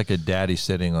 It's like a daddy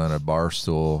sitting on a bar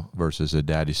stool versus a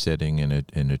daddy sitting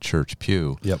in a church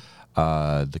pew. Yep.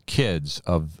 The kids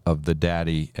of the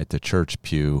daddy at the church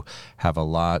pew have a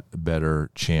lot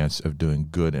better chance of doing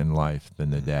good in life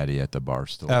than the daddy at the bar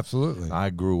stool. Absolutely.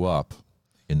 I grew up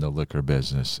in the liquor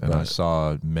business, and I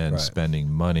saw men spending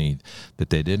money that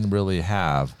they didn't really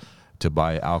have to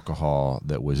buy alcohol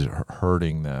that was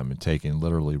hurting them, and taking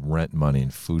literally rent money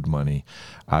and food money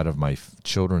out of my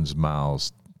children's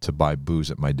mouths to buy booze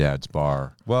at my dad's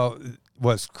bar. Well,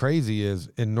 what's crazy is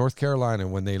in North Carolina,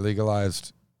 when they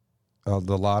legalized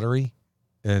the lottery,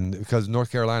 and because North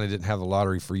Carolina didn't have the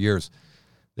lottery for years,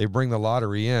 they bring the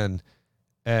lottery in,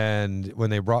 and when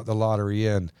they brought the lottery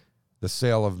in, the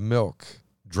sale of milk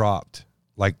dropped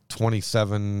like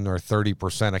 27 or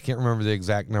 30%. I can't remember the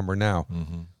exact number now.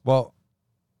 Mm-hmm. Well,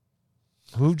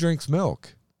 who drinks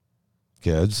milk?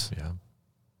 Kids. Yeah.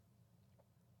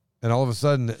 And all of a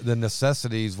sudden, the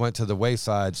necessities went to the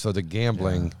wayside, so the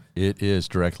gambling. Yeah. It is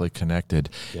directly connected.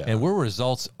 Yeah. And we're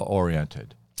results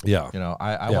oriented. Yeah. You know,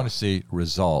 I want to see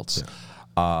results.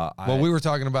 Well, we were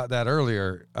talking about that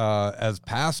earlier. As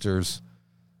pastors,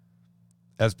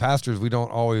 we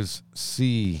don't always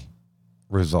see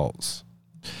results.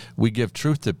 We give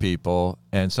truth to people,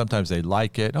 and sometimes they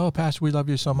like it. Oh, Pastor, we love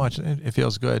you so much. It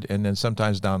feels good. And then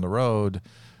sometimes down the road,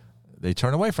 they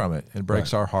turn away from it. It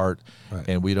breaks our heart,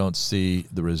 and we don't see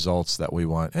the results that we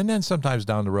want. And then sometimes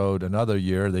down the road, another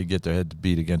year, they get their head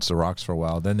beat against the rocks for a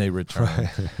while. Then they return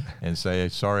and say,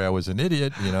 sorry, I was an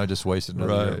idiot. I just wasted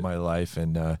another year of my life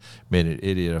and made an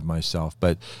idiot of myself.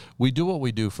 But we do what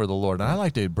we do for the Lord. And I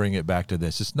like to bring it back to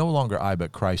this. It's no longer I,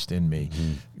 but Christ in me.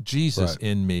 Mm-hmm. Jesus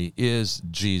in me is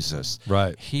Jesus.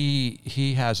 Right.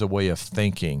 He has a way of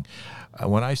thinking.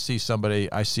 When I see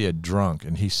somebody, I see a drunk,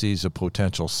 and he sees a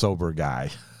potential sober guy.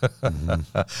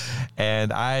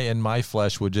 And I, in my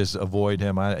flesh, would just avoid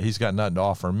him. He's got nothing to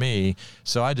offer me,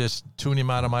 so I just tune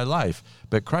him out of my life.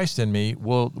 But Christ in me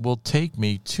will take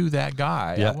me to that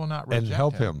guy. I will not reject and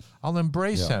help him. I'll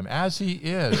embrace him as he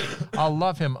is. I'll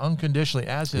love him unconditionally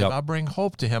as he is. I'll bring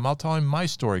hope to him. I'll tell him my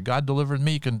story. God delivered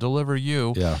me, can deliver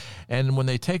you. Yeah. And when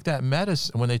they take that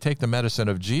medicine, when they take the medicine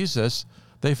of Jesus,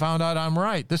 they found out I'm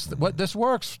right. This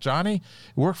works, Johnny.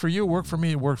 It worked for you, worked for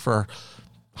me, it worked for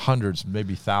hundreds,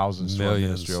 maybe thousands,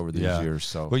 millions over these years.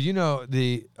 So, well,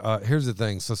 here's the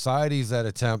thing: societies that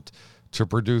attempt to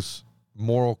produce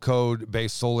moral code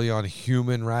based solely on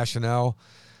human rationale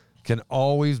can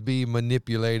always be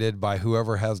manipulated by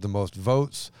whoever has the most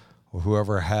votes or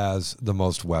whoever has the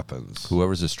most weapons.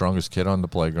 Whoever's the strongest kid on the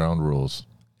playground rules.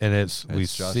 And we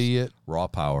see it. Raw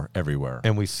power everywhere.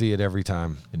 And we see it every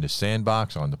time. In the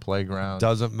sandbox, on the playground.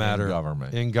 Doesn't matter.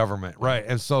 In government. Right.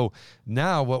 And so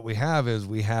now what we have is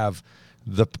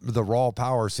the raw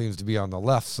power seems to be on the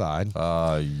left side.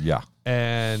 Yeah.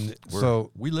 And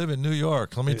we live in New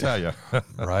York, let me tell you.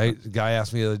 Right. The guy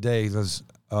asked me the other day, he goes,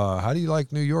 how do you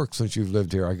like New York since you've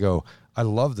lived here? I go, I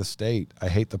love the state. I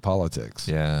hate the politics.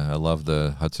 Yeah, I love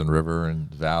the Hudson River and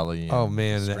Valley. And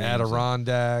the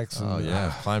Adirondacks.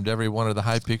 Climbed every one of the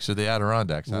high peaks of the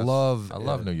Adirondacks. I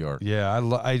love New York. Yeah,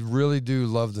 I really do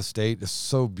love the state. It's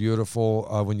so beautiful.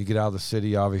 When you get out of the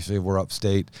city, obviously we're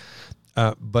upstate,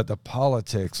 but the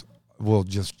politics will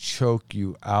just choke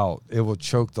you out. It will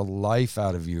choke the life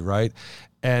out of you, right?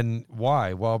 And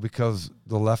why? Well, because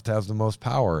the left has the most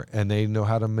power and they know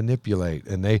how to manipulate.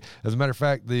 And as a matter of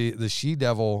fact, the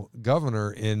she-devil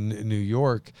governor in New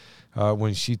York,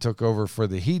 when she took over for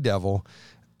the he-devil,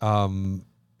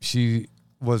 she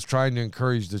was trying to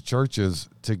encourage the churches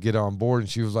to get on board. And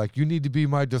she was like, you need to be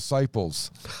my disciples.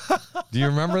 Do you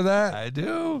remember that? I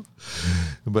do.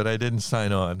 But I didn't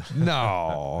sign on.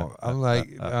 No. I'm like,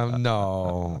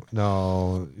 no.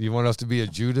 You want us to be a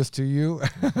Judas to you?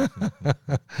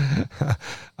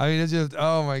 I mean, it's just,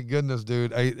 oh my goodness,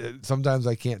 dude. Sometimes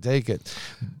I can't take it.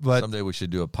 But someday we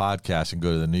should do a podcast and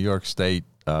go to the New York State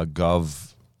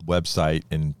Gov website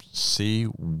and see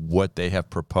what they have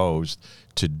proposed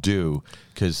to do,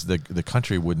 because the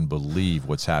country wouldn't believe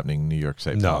what's happening in New York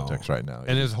State politics right now.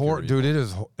 And it's horrible, dude.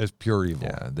 It's pure evil.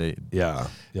 Yeah,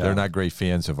 they're not great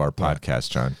fans of our podcast,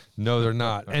 John. No, they're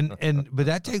not. But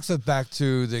that takes us back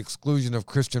to the exclusion of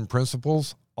Christian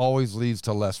principles always leads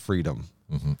to less freedom.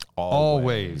 Mm-hmm.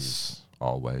 Always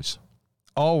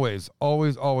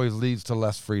leads to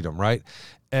less freedom, right?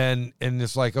 And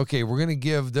it's like, okay, we're gonna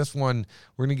give this one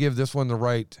the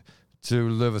right to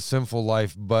live a sinful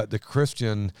life, but the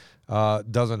Christian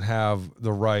doesn't have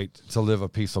the right to live a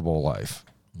peaceable life.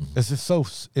 Mm-hmm. This is so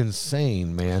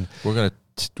insane, man. We're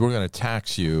gonna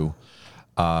tax you,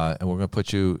 and we're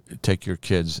gonna take your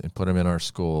kids and put them in our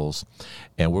schools,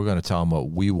 and we're gonna tell them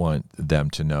what we want them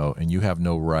to know, and you have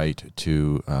no right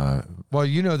to.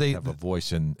 They have a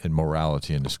voice in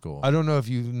morality in the school. I don't know if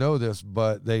you know this,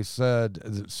 but they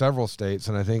said several states,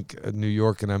 and I think New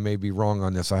York, and I may be wrong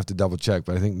on this, I have to double check,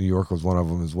 but I think New York was one of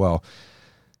them as well,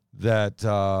 that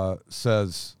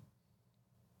says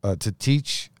to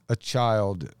teach a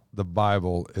child the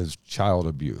Bible is child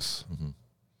abuse. Mm-hmm.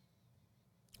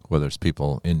 Well, there's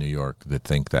people in New York that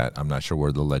think that. I'm not sure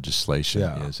where the legislation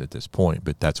is at this point,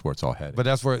 but that's where it's all headed. But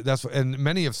and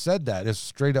many have said that it's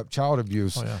straight up child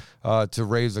abuse to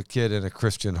raise a kid in a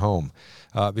Christian home,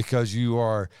 because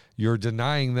you're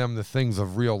denying them the things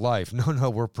of real life. No,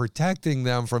 we're protecting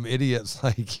them from idiots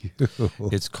like you.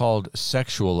 It's called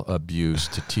sexual abuse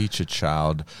to teach a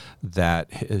child that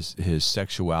his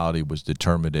sexuality was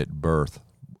determined at birth,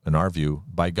 in our view,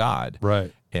 by God.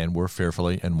 Right. And we're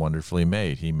fearfully and wonderfully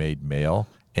made. He made male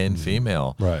and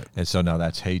female. Right. And so now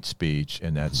that's hate speech,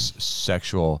 and that's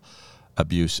sexual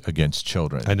abuse against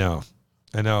children. I know.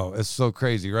 It's so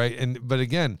crazy, right? But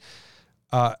again,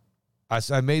 I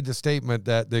I made the statement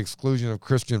that the exclusion of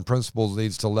Christian principles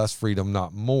leads to less freedom,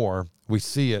 not more. We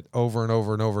see it over and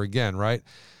over and over again, right?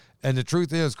 And the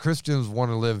truth is, Christians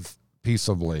want to live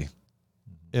peaceably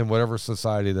in whatever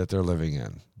society that they're living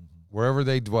in, wherever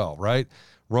they dwell, right?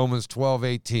 Romans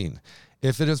 12:18.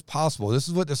 If it is possible, this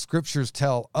is what the scriptures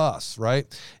tell us, right?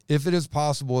 If it is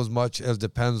possible, as much as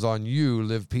depends on you,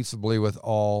 live peaceably with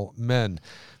all men.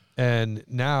 And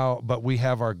now, but we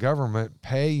have our government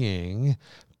paying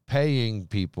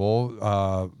people,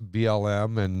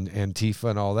 BLM and Antifa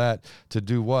and all that, to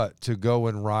do what? To go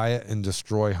and riot and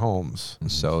destroy homes.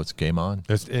 So it's game on.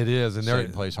 It is. And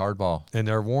Satan plays hardball. And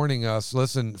they're warning us,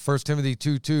 listen, 1 Timothy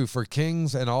 2:2, for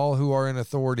kings and all who are in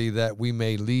authority, that we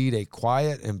may lead a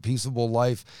quiet and peaceable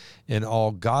life in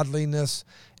all godliness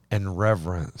and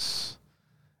reverence.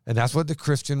 And that's what the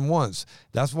Christian wants.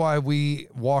 That's why we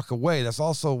walk away. That's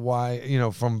also why,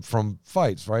 from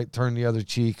fights, right? Turn the other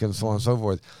cheek and so on and so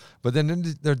forth. But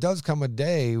then there does come a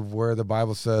day where the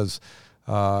Bible says,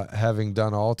 having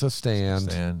done all to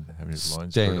stand, having your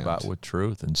loins girded about with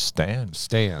truth, and stand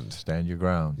your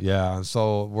ground. Yeah, and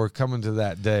so we're coming to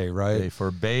that day, right? They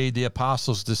forbade the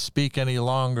apostles to speak any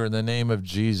longer in the name of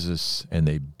Jesus, and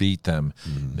they beat them.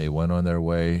 They went on their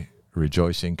way,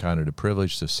 rejoicing, counted a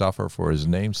privilege to suffer for his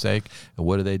name's sake. And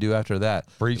what did they do after that?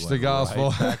 Preach the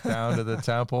gospel. Right back down to the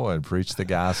temple and preach the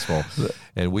gospel.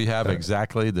 And we have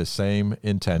exactly the same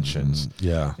intentions.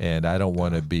 Yeah. And I don't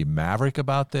want to be maverick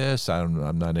about this.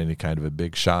 I'm not any kind of a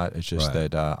big shot. It's just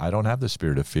that I don't have the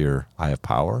spirit of fear. I have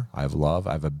power. I have love.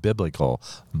 I have a biblical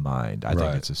mind. I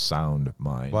think it's a sound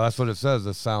mind. Well, that's what it says,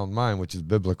 a sound mind, which is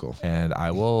biblical. And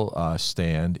I will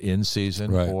stand in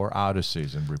season or out of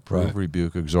season, reprove,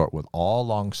 rebuke, exhort with all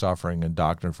long suffering and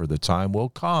doctrine, for the time will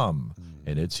come,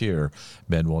 and it's here.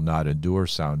 Men will not endure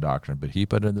sound doctrine, but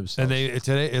heap it in themselves. And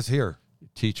today it's here.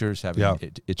 Teachers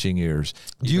having itching ears.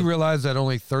 Do you realize that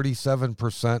only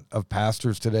 37% of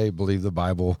pastors today believe the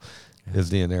Bible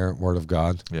is the inerrant word of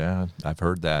God? Yeah, I've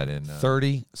heard that.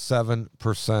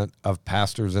 37% of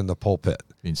pastors in the pulpit.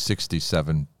 I mean,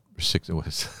 63%.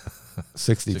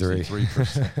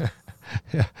 63%.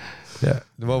 Yeah.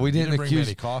 Well, we didn't accuse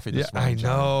any coffee this morning. I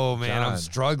know, man. John. I'm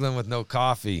struggling with no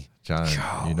coffee. John,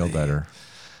 you know better.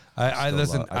 I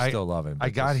listen. I still love him.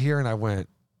 I got here and I went,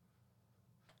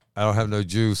 I don't have no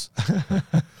juice.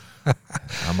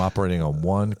 I'm operating on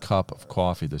 1 cup of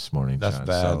coffee this morning, John. That's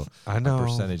bad. So I know. The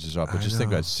percentage is up. But just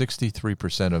think about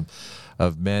 63%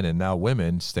 of men and now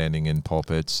women standing in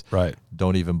pulpits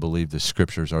don't even believe the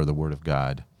scriptures are the word of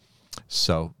God.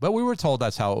 So, but we were told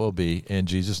that's how it will be, and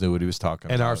Jesus knew what he was talking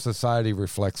about. And our society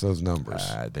reflects those numbers.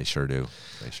 They sure do.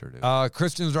 They sure do.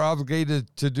 Christians are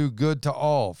obligated to do good to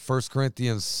all. 1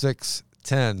 Corinthians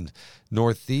 6:10.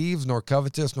 Nor thieves, nor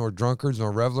covetous, nor drunkards,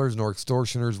 nor revelers, nor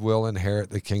extortioners will inherit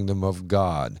the kingdom of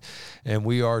God. And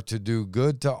we are to do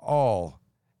good to all,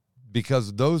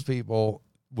 because those people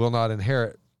will not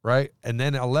inherit. Right? And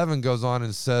then 11 goes on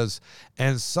and says,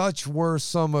 and such were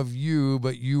some of you,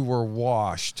 but you were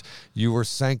washed, you were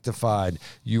sanctified,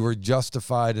 you were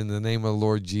justified in the name of the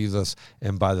Lord Jesus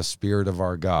and by the Spirit of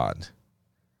our God.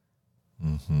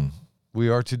 We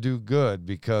are to do good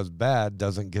because bad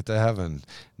doesn't get to heaven.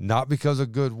 Not because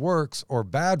of good works or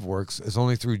bad works. It's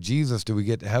only through Jesus do we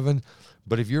get to heaven.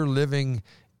 But if you're living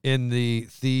in the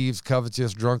thieves,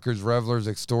 covetous, drunkards, revelers,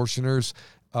 extortioners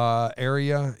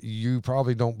area, you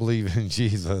probably don't believe in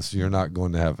Jesus. You're not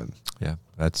going to heaven. Yeah,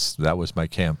 that was my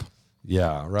camp.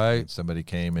 Yeah, right. Somebody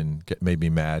came and made me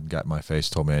mad, got in my face,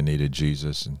 told me I needed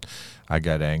Jesus, and I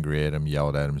got angry at him,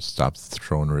 yelled at him, stopped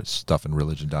throwing stuff and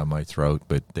religion down my throat,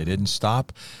 but they didn't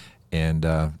stop. And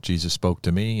Jesus spoke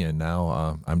to me, and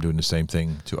now I'm doing the same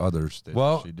thing to others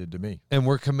that she did to me. And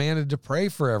we're commanded to pray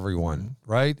for everyone,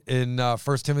 right? In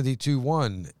 1 Timothy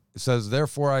 2:1, it says,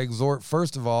 therefore I exhort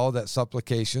first of all that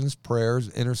supplications, prayers,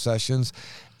 intercessions,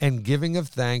 and giving of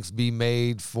thanks be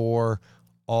made for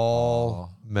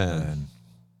all men.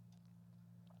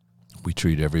 We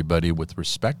treat everybody with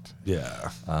respect. Yeah.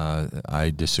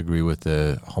 I disagree with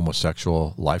the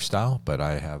homosexual lifestyle, but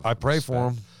I pray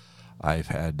for them. I've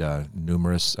had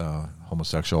numerous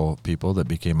homosexual people that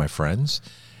became my friends,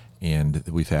 and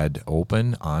we've had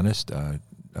open, honest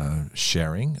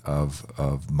sharing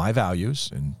of my values,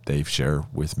 and they share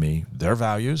with me their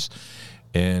values,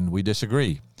 and we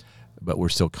disagree, but we're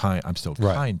still kind. I'm still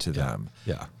kind to them.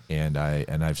 Yeah. And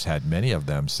I've had many of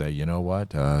them say, you know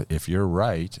what, if you're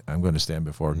right, I'm going to stand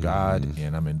before God,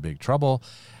 and I'm in big trouble.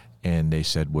 And they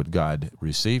said, would God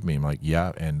receive me? I'm like,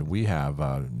 yeah. And we have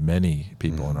many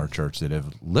people in our church that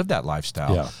have lived that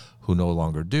lifestyle who no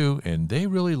longer do, and they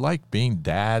really like being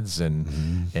dads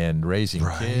and raising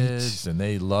kids, and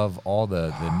they love all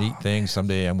the neat things.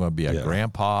 Someday I'm going to be a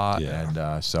grandpa,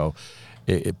 and so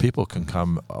people can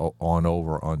come on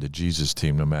over onto Jesus'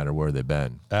 team no matter where they've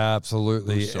been.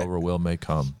 Absolutely. Whosoever will may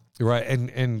come. Right,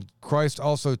 and Christ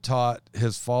also taught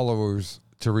his followers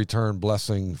to return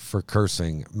blessing for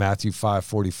cursing. Matthew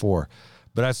 5:44.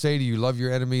 But I say to you, love your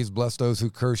enemies, bless those who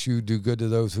curse you, do good to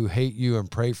those who hate you,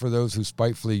 and pray for those who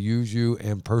spitefully use you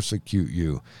and persecute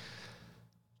you.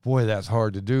 Boy, that's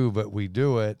hard to do, but we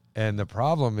do it. And the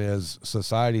problem is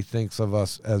society thinks of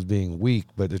us as being weak,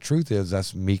 but the truth is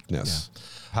that's meekness,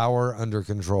 power under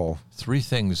control. Three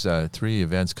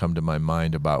events come to my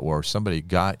mind about where somebody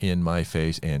got in my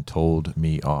face and told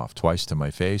me off twice to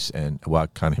my face, and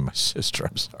counting my sister,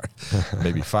 I'm sorry,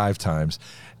 maybe 5 times.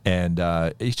 And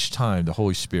each time the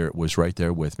Holy Spirit was right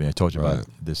there with me. I told you about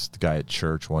this guy at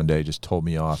church one day just told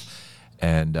me off,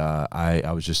 and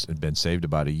I was just had been saved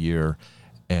about a year,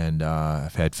 and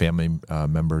I've had family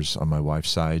members on my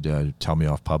wife's side tell me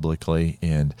off publicly,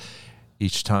 and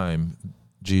each time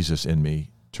Jesus in me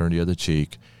turned the other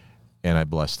cheek, and I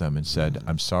blessed them and said,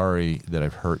 "I'm sorry that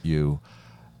I've hurt you.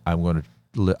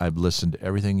 I've listened to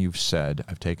everything you've said.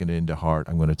 I've taken it into heart.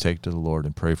 I'm going to take it to the Lord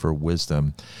and pray for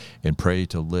wisdom, and pray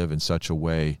to live in such a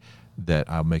way that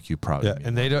I'll make you proud of me."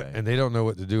 And they don't know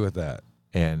what to do with that.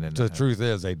 And the truth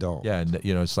is, they don't. Yeah, and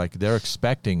it's like they're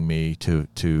expecting me to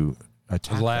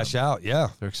attack, lash them. out. Yeah,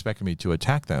 they're expecting me to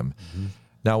attack them. Mm-hmm.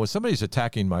 Now, when somebody's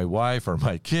attacking my wife or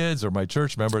my kids or my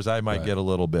church members, I might get a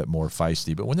little bit more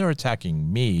feisty. But when they're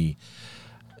attacking me,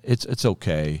 it's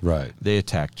okay. Right. They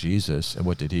attacked Jesus, and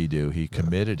what did he do? He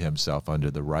committed himself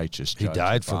under the righteous judge. He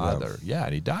died for Father. them. Yeah,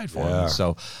 and he died for them.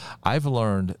 So I've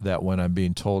learned that when I'm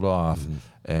being told off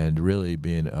and really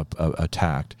being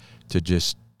attacked, to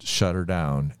just shut her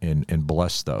down and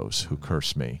bless those who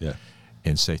curse me. Yeah.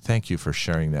 And say, thank you for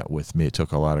sharing that with me. It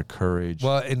took a lot of courage.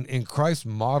 Well, and Christ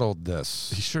modeled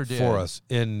this He sure did. for us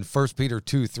in 1 Peter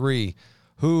 2:3,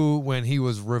 who, when he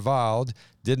was reviled,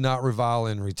 did not revile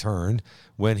in return.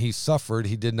 When he suffered,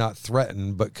 he did not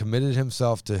threaten, but committed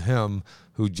himself to him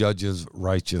who judges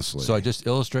righteously. So I just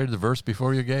illustrated the verse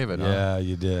before you gave it. Yeah, huh?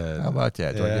 you did. How about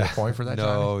that? Do I get a point for that,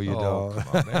 No, Johnny? you don't.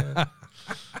 Come on, man.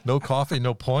 No coffee,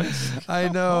 no points? I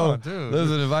know. On, dude.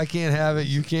 Listen, if I can't have it,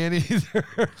 you can't either.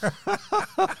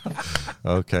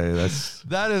 Okay,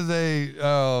 that is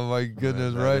oh my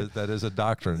goodness, right? That is a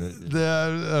doctrine.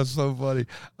 That's so funny.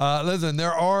 Listen,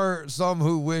 there are some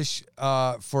who wish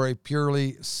for a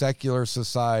purely secular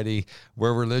society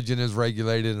where religion is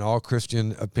regulated and all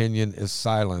Christian opinion is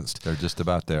silenced. They're just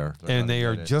about there. And they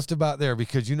are just about there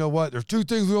because you know what? There's 2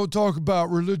 things we don't talk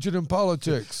about, religion and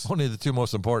politics. Only the 2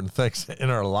 most important things in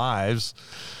our lives.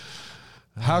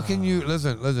 How can you,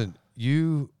 listen,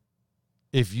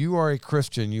 if you are a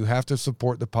Christian, you have to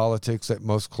support the politics that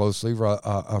most closely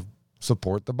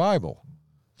support the Bible.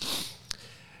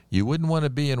 You wouldn't want to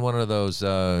be in one of those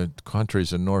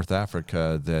countries in North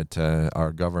Africa that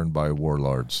are governed by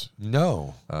warlords.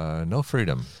 No. No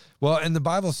freedom. Well, and the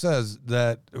Bible says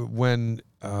that when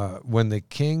the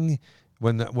king,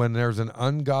 when there's an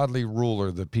ungodly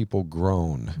ruler, the people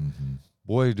groan. Mm-hmm.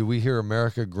 Boy, do we hear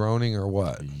America groaning or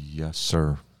what? Yes,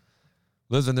 sir.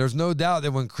 Listen, there's no doubt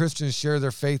that when Christians share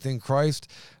their faith in Christ,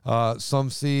 some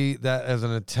see that as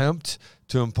an attempt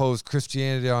to impose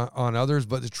Christianity on others.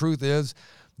 But the truth is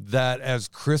that as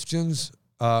Christians,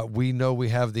 we know we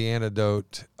have the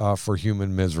antidote for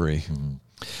human misery. Mm-hmm.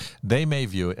 They may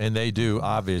view it, and they do,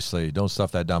 obviously. Don't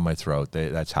stuff that down my throat.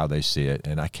 That's how they see it,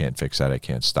 and I can't fix that. I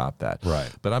can't stop that. Right.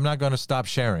 But I'm not going to stop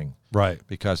sharing. Right.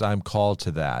 Because I'm called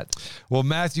to that. Well,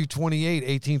 Matthew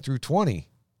 28:18-20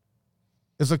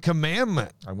 is a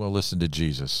commandment. I'm going to listen to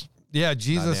Jesus. Yeah,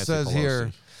 Jesus says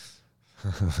here.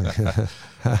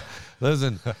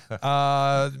 Listen,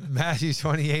 Matthew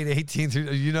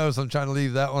 28:18 you notice I'm trying to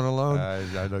leave that one alone.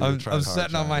 I know you're I'm trying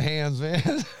sitting on my hands,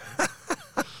 man.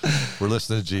 We're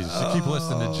listening to Jesus. You keep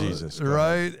listening to Jesus.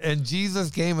 Right? And Jesus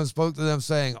came and spoke to them,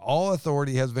 saying, all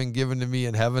authority has been given to me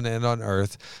in heaven and on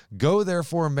earth. Go,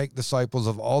 therefore, and make disciples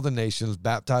of all the nations,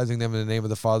 baptizing them in the name of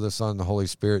the Father, the Son, and the Holy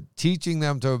Spirit, teaching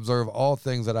them to observe all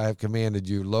things that I have commanded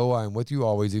you. Lo, I am with you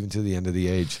always, even to the end of the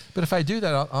age. But if I do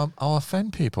that, I'll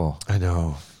offend people. I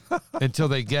know. Until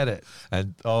they get it.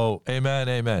 And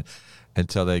amen.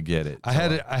 Until they get it. I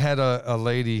had a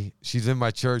lady, she's in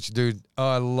my church, dude. Oh,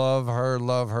 I love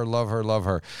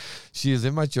her. She is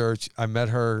in my church. I met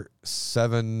her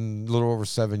little over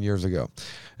 7 years ago.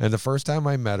 And the first time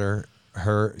I met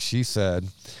her, she said,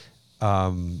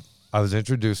 I was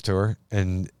introduced to her,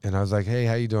 and I was like, hey,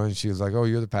 how you doing? She was like, oh,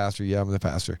 you're the pastor? Yeah, I'm the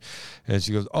pastor. And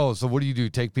she goes, oh, so what do you do?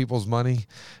 Take people's money?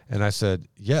 And I said,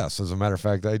 yes, as a matter of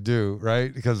fact, I do,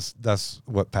 right? Because that's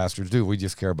what pastors do. We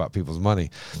just care about people's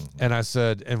money. And I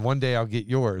said, and one day I'll get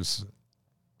yours.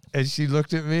 And she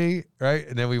looked at me, right?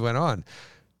 And then we went on.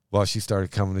 Well, she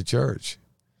started coming to church.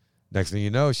 Next thing you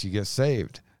know, she gets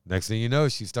saved. Next thing you know,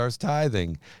 she starts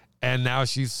tithing. And now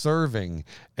she's serving.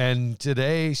 And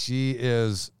today she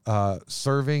is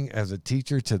serving as a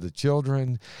teacher to the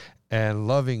children and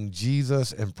loving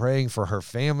Jesus and praying for her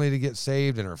family to get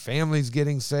saved, and her family's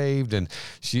getting saved. And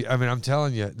I'm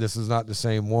telling you, this is not the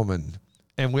same woman.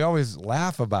 And we always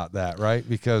laugh about that, right?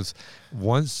 Because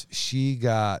once she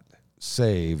got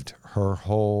saved, her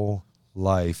whole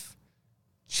life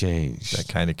changed. That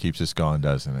kind of keeps us going,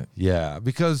 doesn't it? Yeah,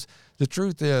 because the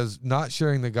truth is, not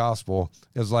sharing the gospel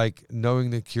is like knowing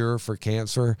the cure for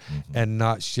cancer and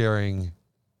not sharing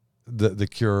the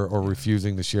cure, or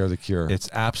refusing to share the cure. It's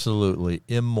absolutely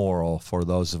immoral for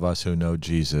those of us who know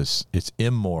Jesus. It's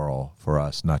immoral for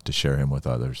us not to share him with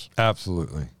others.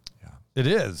 Absolutely. Yeah. It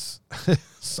is.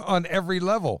 It's on every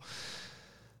level.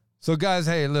 So guys,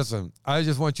 hey, listen, I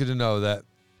just want you to know that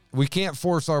we can't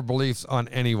force our beliefs on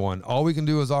anyone. All we can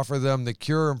do is offer them the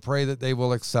cure and pray that they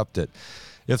will accept it.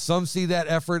 If some see that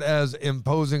effort as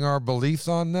imposing our beliefs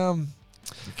on them,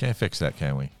 We can't fix that,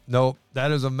 can we? nope,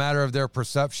 that is a matter of their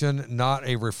perception, not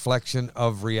a reflection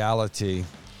of reality.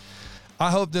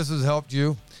 I hope this has helped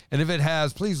you. And if it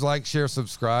has, please like, share,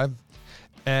 subscribe.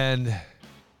 And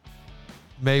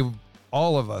may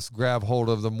all of us grab hold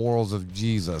of the morals of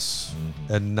Jesus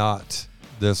and not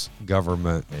this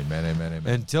government. Amen, amen,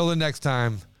 amen. Until the next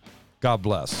time, God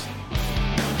bless.